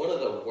 One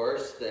of the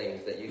worst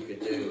things that you could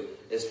do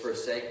is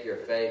forsake your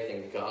faith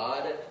in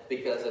God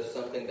because of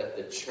something that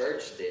the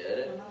church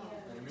did.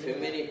 Too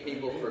many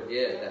people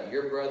forget that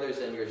your brothers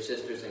and your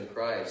sisters in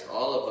Christ,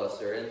 all of us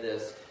are in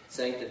this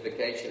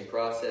sanctification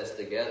process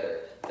together.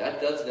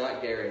 That does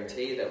not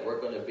guarantee that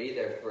we're going to be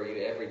there for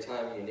you every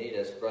time you need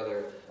us,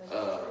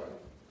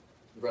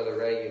 Brother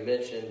Ray, you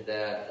mentioned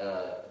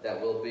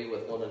that we'll be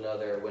with one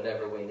another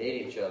whenever we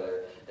need each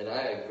other. And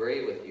I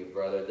agree with you,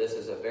 brother. This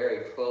is a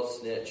very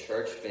close-knit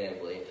church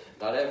family.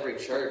 Not every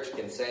church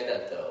can say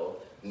that, though.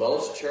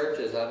 Most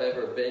churches I've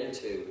ever been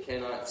to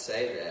cannot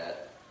say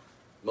that.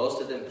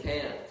 Most of them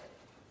can't.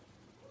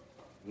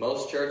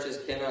 Most churches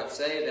cannot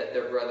say that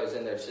their brothers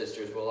and their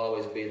sisters will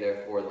always be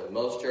there for them.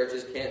 Most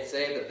churches can't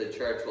say that the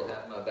church will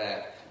have my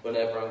back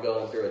whenever I'm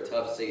going through a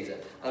tough season.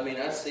 I mean,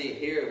 I see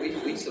here,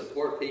 we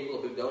support people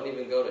who don't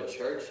even go to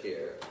church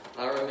here.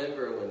 I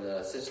remember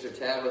when Sister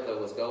Tabitha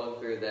was going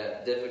through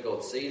that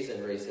difficult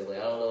season recently.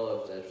 I don't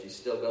know if she's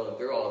still going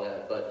through all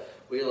that, but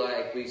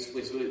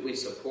we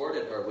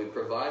supported her, we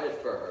provided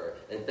for her,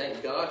 and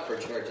thank God for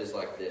churches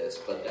like this.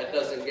 But that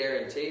doesn't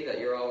guarantee that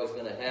you're always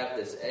going to have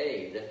this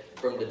aid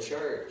from the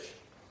church.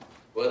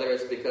 Whether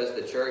it's because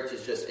the church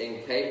is just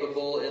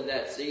incapable in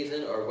that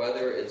season, or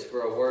whether it's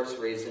for a worse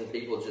reason,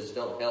 people just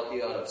don't help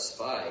you out of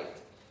spite.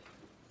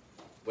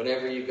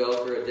 Whenever you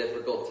go through a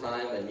difficult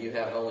time and you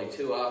have only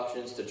two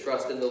options, to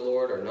trust in the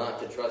Lord or not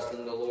to trust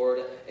in the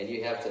Lord, and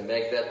you have to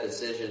make that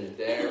decision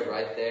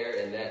right there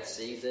in that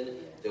season.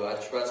 Do I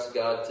trust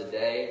God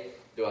today?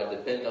 Do I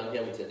depend on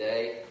Him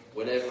today?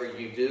 Whenever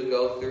you do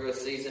go through a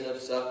season of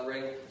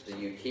suffering, do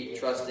you keep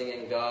trusting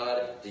in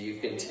God? Do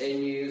you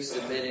continue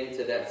submitting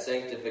to that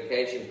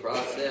sanctification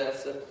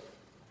process,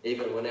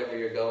 even whenever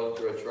you're going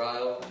through a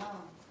trial?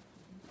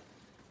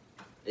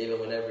 Even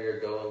whenever you're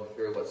going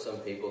through what some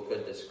people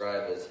could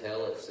describe as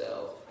hell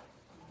itself.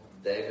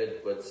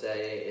 David would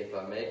say, if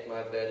I make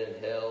my bed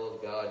in hell,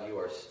 God, you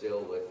are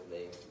still with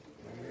me.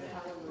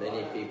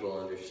 Many people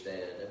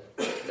understand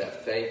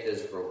that faith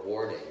is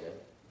rewarding.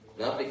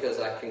 Not because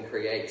I can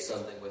create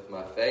something with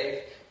my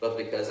faith, but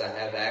because I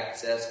have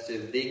access to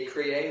the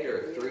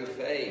Creator through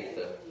faith.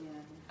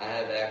 I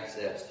have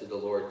access to the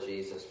Lord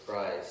Jesus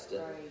Christ.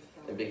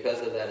 And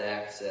because of that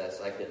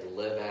access, I can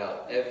live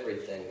out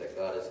everything that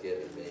God has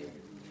given me.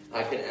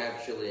 I can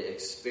actually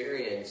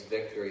experience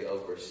victory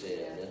over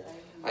sin.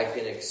 I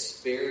can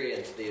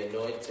experience the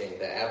anointing,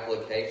 the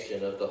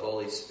application of the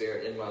Holy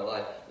Spirit in my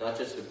life, not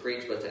just to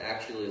preach, but to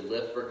actually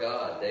live for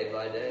God day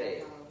by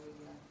day.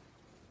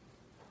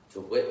 To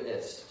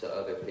witness to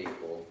other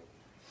people.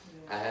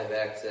 I have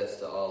access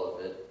to all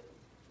of it.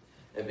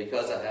 And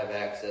because I have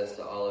access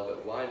to all of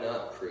it, why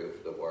not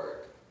prove the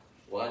work?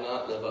 Why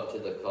not live up to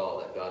the call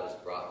that God has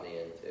brought me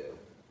into?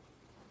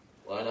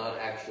 Why not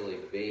actually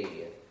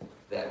be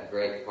that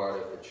great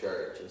part of the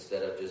church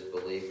instead of just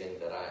believing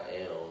that I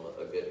am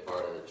a good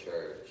part of the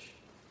church?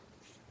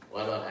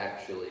 Why not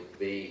actually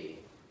be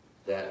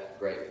that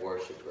great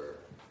worshiper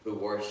who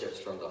worships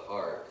from the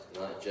heart,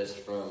 not just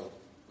from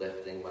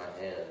lifting my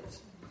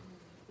hands?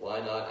 Why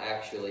not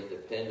actually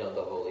depend on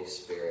the Holy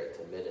Spirit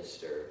to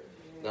minister?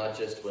 Not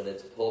just when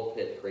it's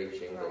pulpit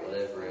preaching, but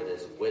whenever it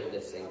is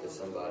witnessing to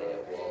somebody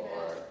at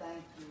Walmart.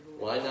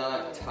 Why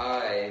not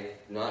tithe,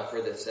 not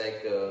for the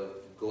sake of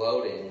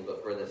gloating,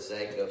 but for the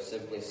sake of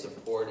simply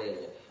supporting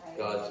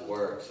God's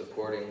work,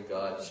 supporting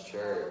God's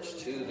church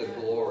to the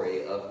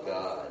glory of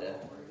God?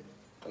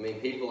 I mean,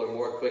 people are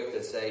more quick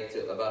to say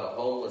about a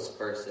homeless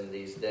person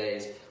these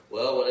days,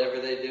 well, whatever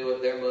they do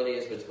with their money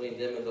is between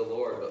them and the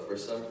Lord. But for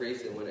some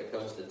reason, when it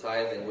comes to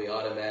tithing, we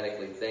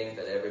automatically think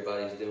that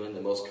everybody's doing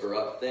the most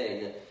corrupt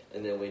thing,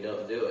 and then we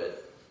don't do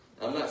it.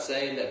 I'm not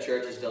saying that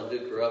churches don't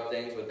do corrupt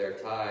things with their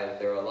tithe.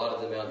 There are a lot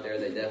of them out there,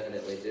 they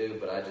definitely do,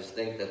 but I just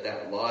think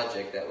that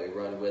logic that we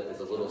run with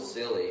is a little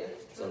silly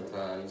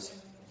sometimes.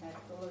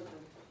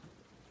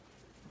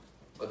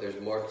 But there's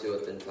more to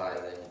it than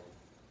tithing.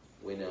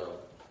 We know.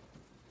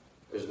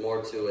 There's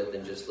more to it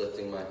than just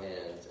lifting my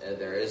hands. And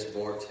there is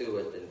more to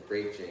it than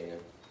preaching.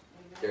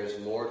 There's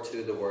more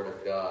to the Word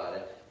of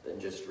God than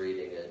just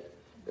reading it.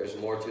 There's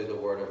more to the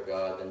Word of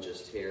God than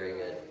just hearing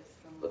it.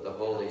 But the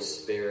Holy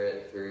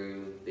Spirit,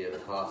 through the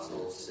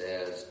apostles,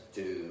 says,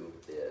 do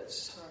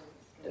this.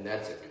 And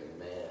that's a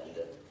command.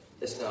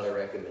 It's not a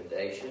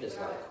recommendation. It's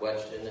not a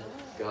question.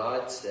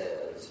 God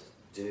says,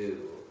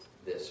 do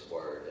this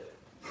word.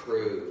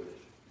 Prove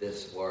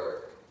this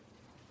work.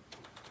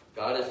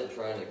 God isn't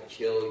trying to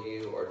kill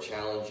you or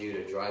challenge you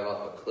to drive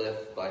off a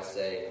cliff by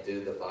saying,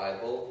 do the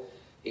Bible.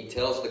 He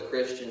tells the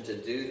Christian to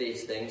do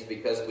these things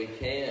because we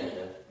can.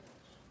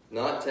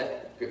 Not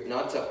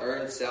to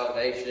earn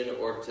salvation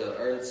or to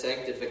earn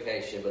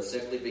sanctification, but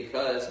simply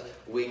because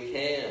we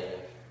can.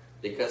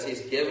 Because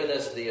He's given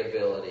us the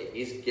ability.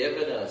 He's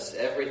given us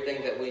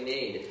everything that we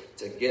need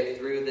to get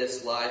through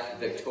this life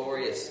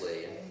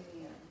victoriously.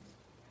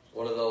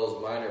 One of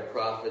those minor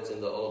prophets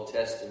in the Old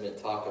Testament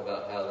talk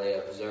about how they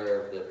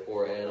observed the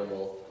poor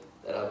animal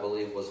that I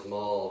believe was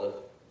mauled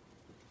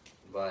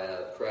by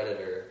a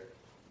predator.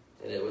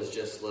 And it was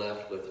just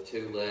left with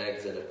 2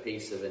 legs and a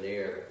piece of an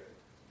ear.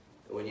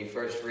 When you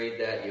first read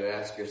that, you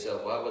ask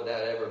yourself, why was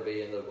that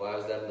in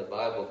the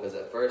Bible? Because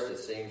at first it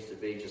seems to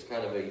be just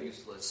kind of a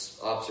useless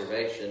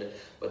observation,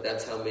 but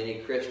that's how many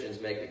Christians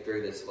make it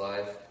through this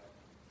life.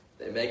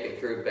 They make it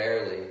through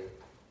barely.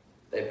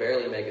 They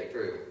barely make it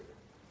through.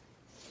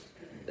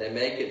 They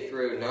make it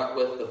through not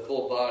with the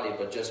full body,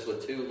 but just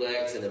with 2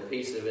 legs and a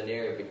piece of an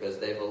ear, because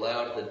they've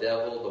allowed the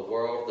devil, the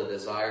world, the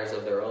desires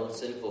of their own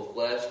sinful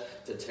flesh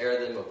to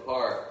tear them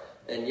apart.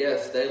 And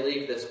yes, they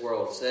leave this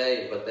world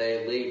saved, but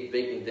they leave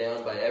beaten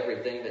down by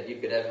everything that you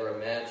could ever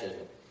imagine.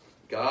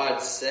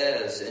 God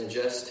says, in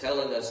just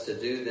telling us to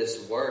do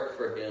this work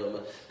for Him,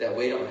 that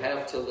we don't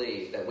have to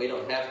leave, that we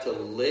don't have to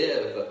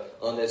live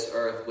on this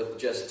earth with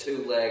just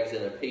 2 legs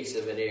and a piece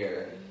of an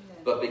ear.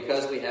 But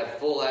because we have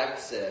full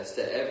access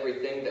to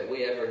everything that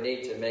we ever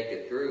need to make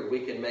it through, we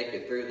can make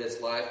it through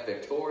this life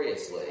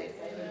victoriously.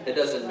 It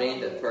doesn't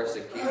mean that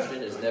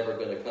persecution is never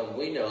going to come.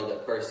 We know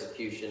that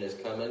persecution is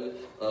coming.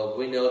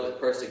 We know that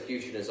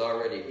persecution is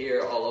already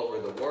here all over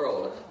the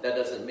world. That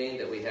doesn't mean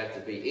that we have to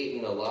be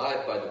eaten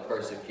alive by the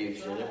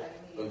persecution.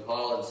 When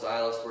Paul and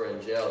Silas were in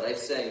jail, they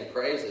sang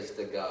praises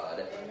to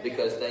God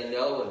because they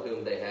know in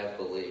whom they have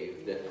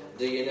believed.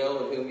 Do you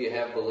know in whom you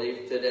have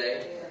believed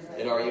today?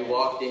 And are you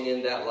walking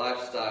in that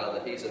lifestyle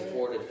that He's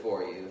afforded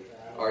for you?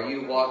 Are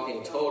you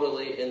walking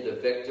totally in the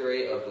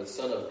victory of the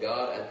Son of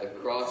God at the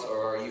cross,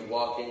 or are you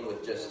walking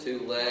with just 2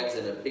 legs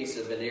and a piece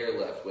of an ear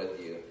left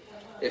with you?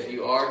 If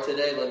you are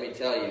today, let me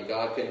tell you,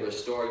 God can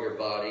restore your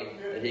body,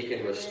 and He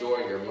can restore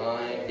your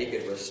mind, He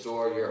can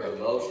restore your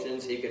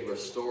emotions, He can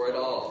restore it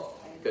all.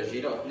 Because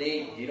you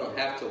don't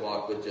have to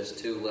walk with just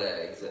 2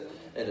 legs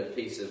and a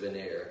piece of an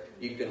ear.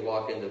 You can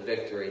walk in the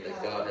victory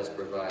that God has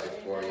provided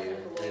for you.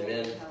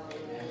 Amen?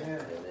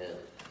 Amen.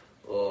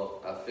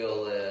 Well, I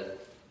feel led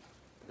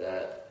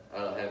that I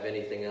don't have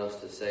anything else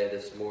to say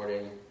this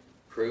morning.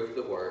 Prove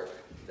the work.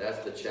 That's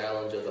the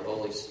challenge of the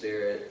Holy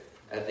Spirit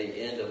at the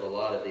end of a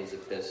lot of these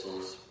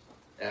epistles.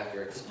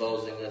 After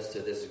exposing us to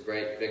this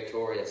great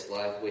victorious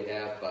life we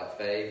have by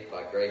faith,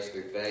 by grace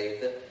through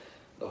faith,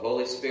 the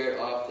Holy Spirit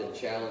often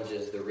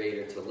challenges the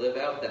reader to live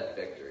out that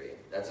victory.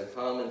 That's a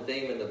common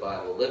theme in the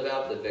Bible. Live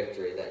out the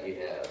victory that you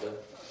have.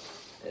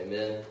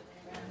 Amen.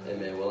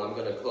 Amen. Well, I'm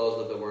going to close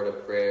with a word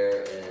of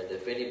prayer, and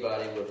if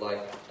anybody would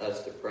like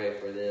us to pray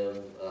for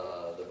them,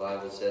 the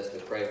Bible says to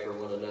pray for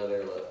one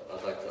another.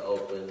 I'd like to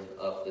open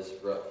up this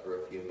for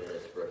a few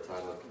minutes for a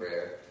time of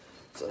prayer.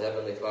 So,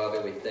 Heavenly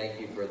Father, we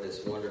thank You for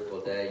this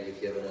wonderful day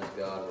You've given us,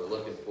 God. We're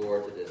looking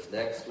forward to this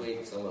next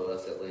week, some of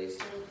us at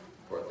least,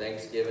 for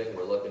Thanksgiving.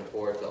 We're looking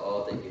forward to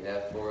all that You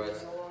have for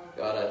us.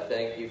 God, I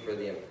thank You for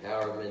the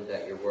empowerment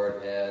that Your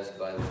Word has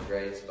by the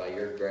grace, by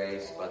Your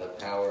grace, by the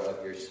power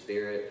of Your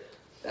Spirit.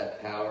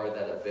 That power,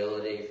 that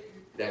ability,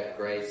 that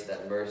grace,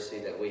 that mercy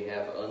that we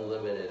have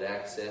unlimited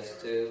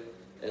access to.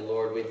 And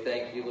Lord, we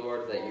thank You,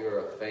 Lord, that You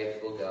are a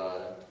faithful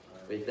God.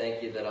 We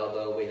thank You that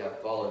although we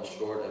have fallen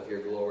short of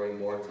Your glory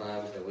more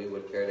times than we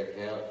would care to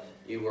count,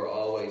 You were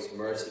always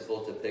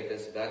merciful to pick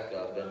us back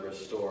up and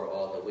restore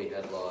all that we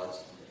had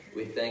lost.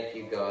 We thank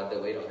You, God,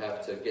 that we don't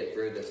have to get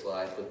through this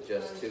life with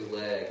just 2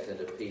 legs and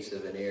a piece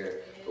of an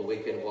ear, but we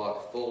can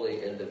walk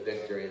fully in the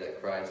victory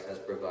that Christ has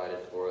provided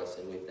for us,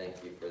 and we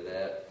thank You for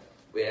that.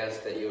 We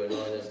ask that You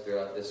anoint us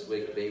throughout this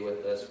week, be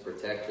with us,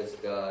 protect us,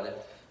 God.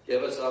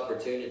 Give us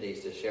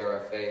opportunities to share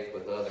our faith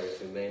with others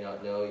who may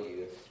not know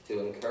You, to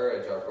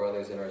encourage our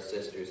brothers and our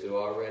sisters who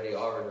already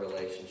are in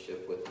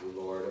relationship with You,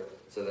 Lord,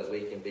 so that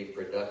we can be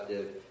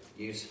productive,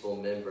 useful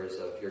members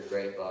of Your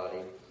great body.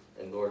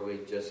 And Lord, we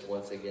just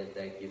once again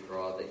thank You for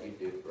all that You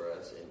do for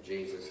us. In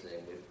Jesus'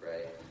 name we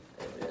pray.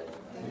 Amen.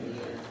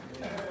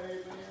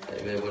 Amen.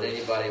 Amen. Would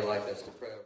anybody like us to pray?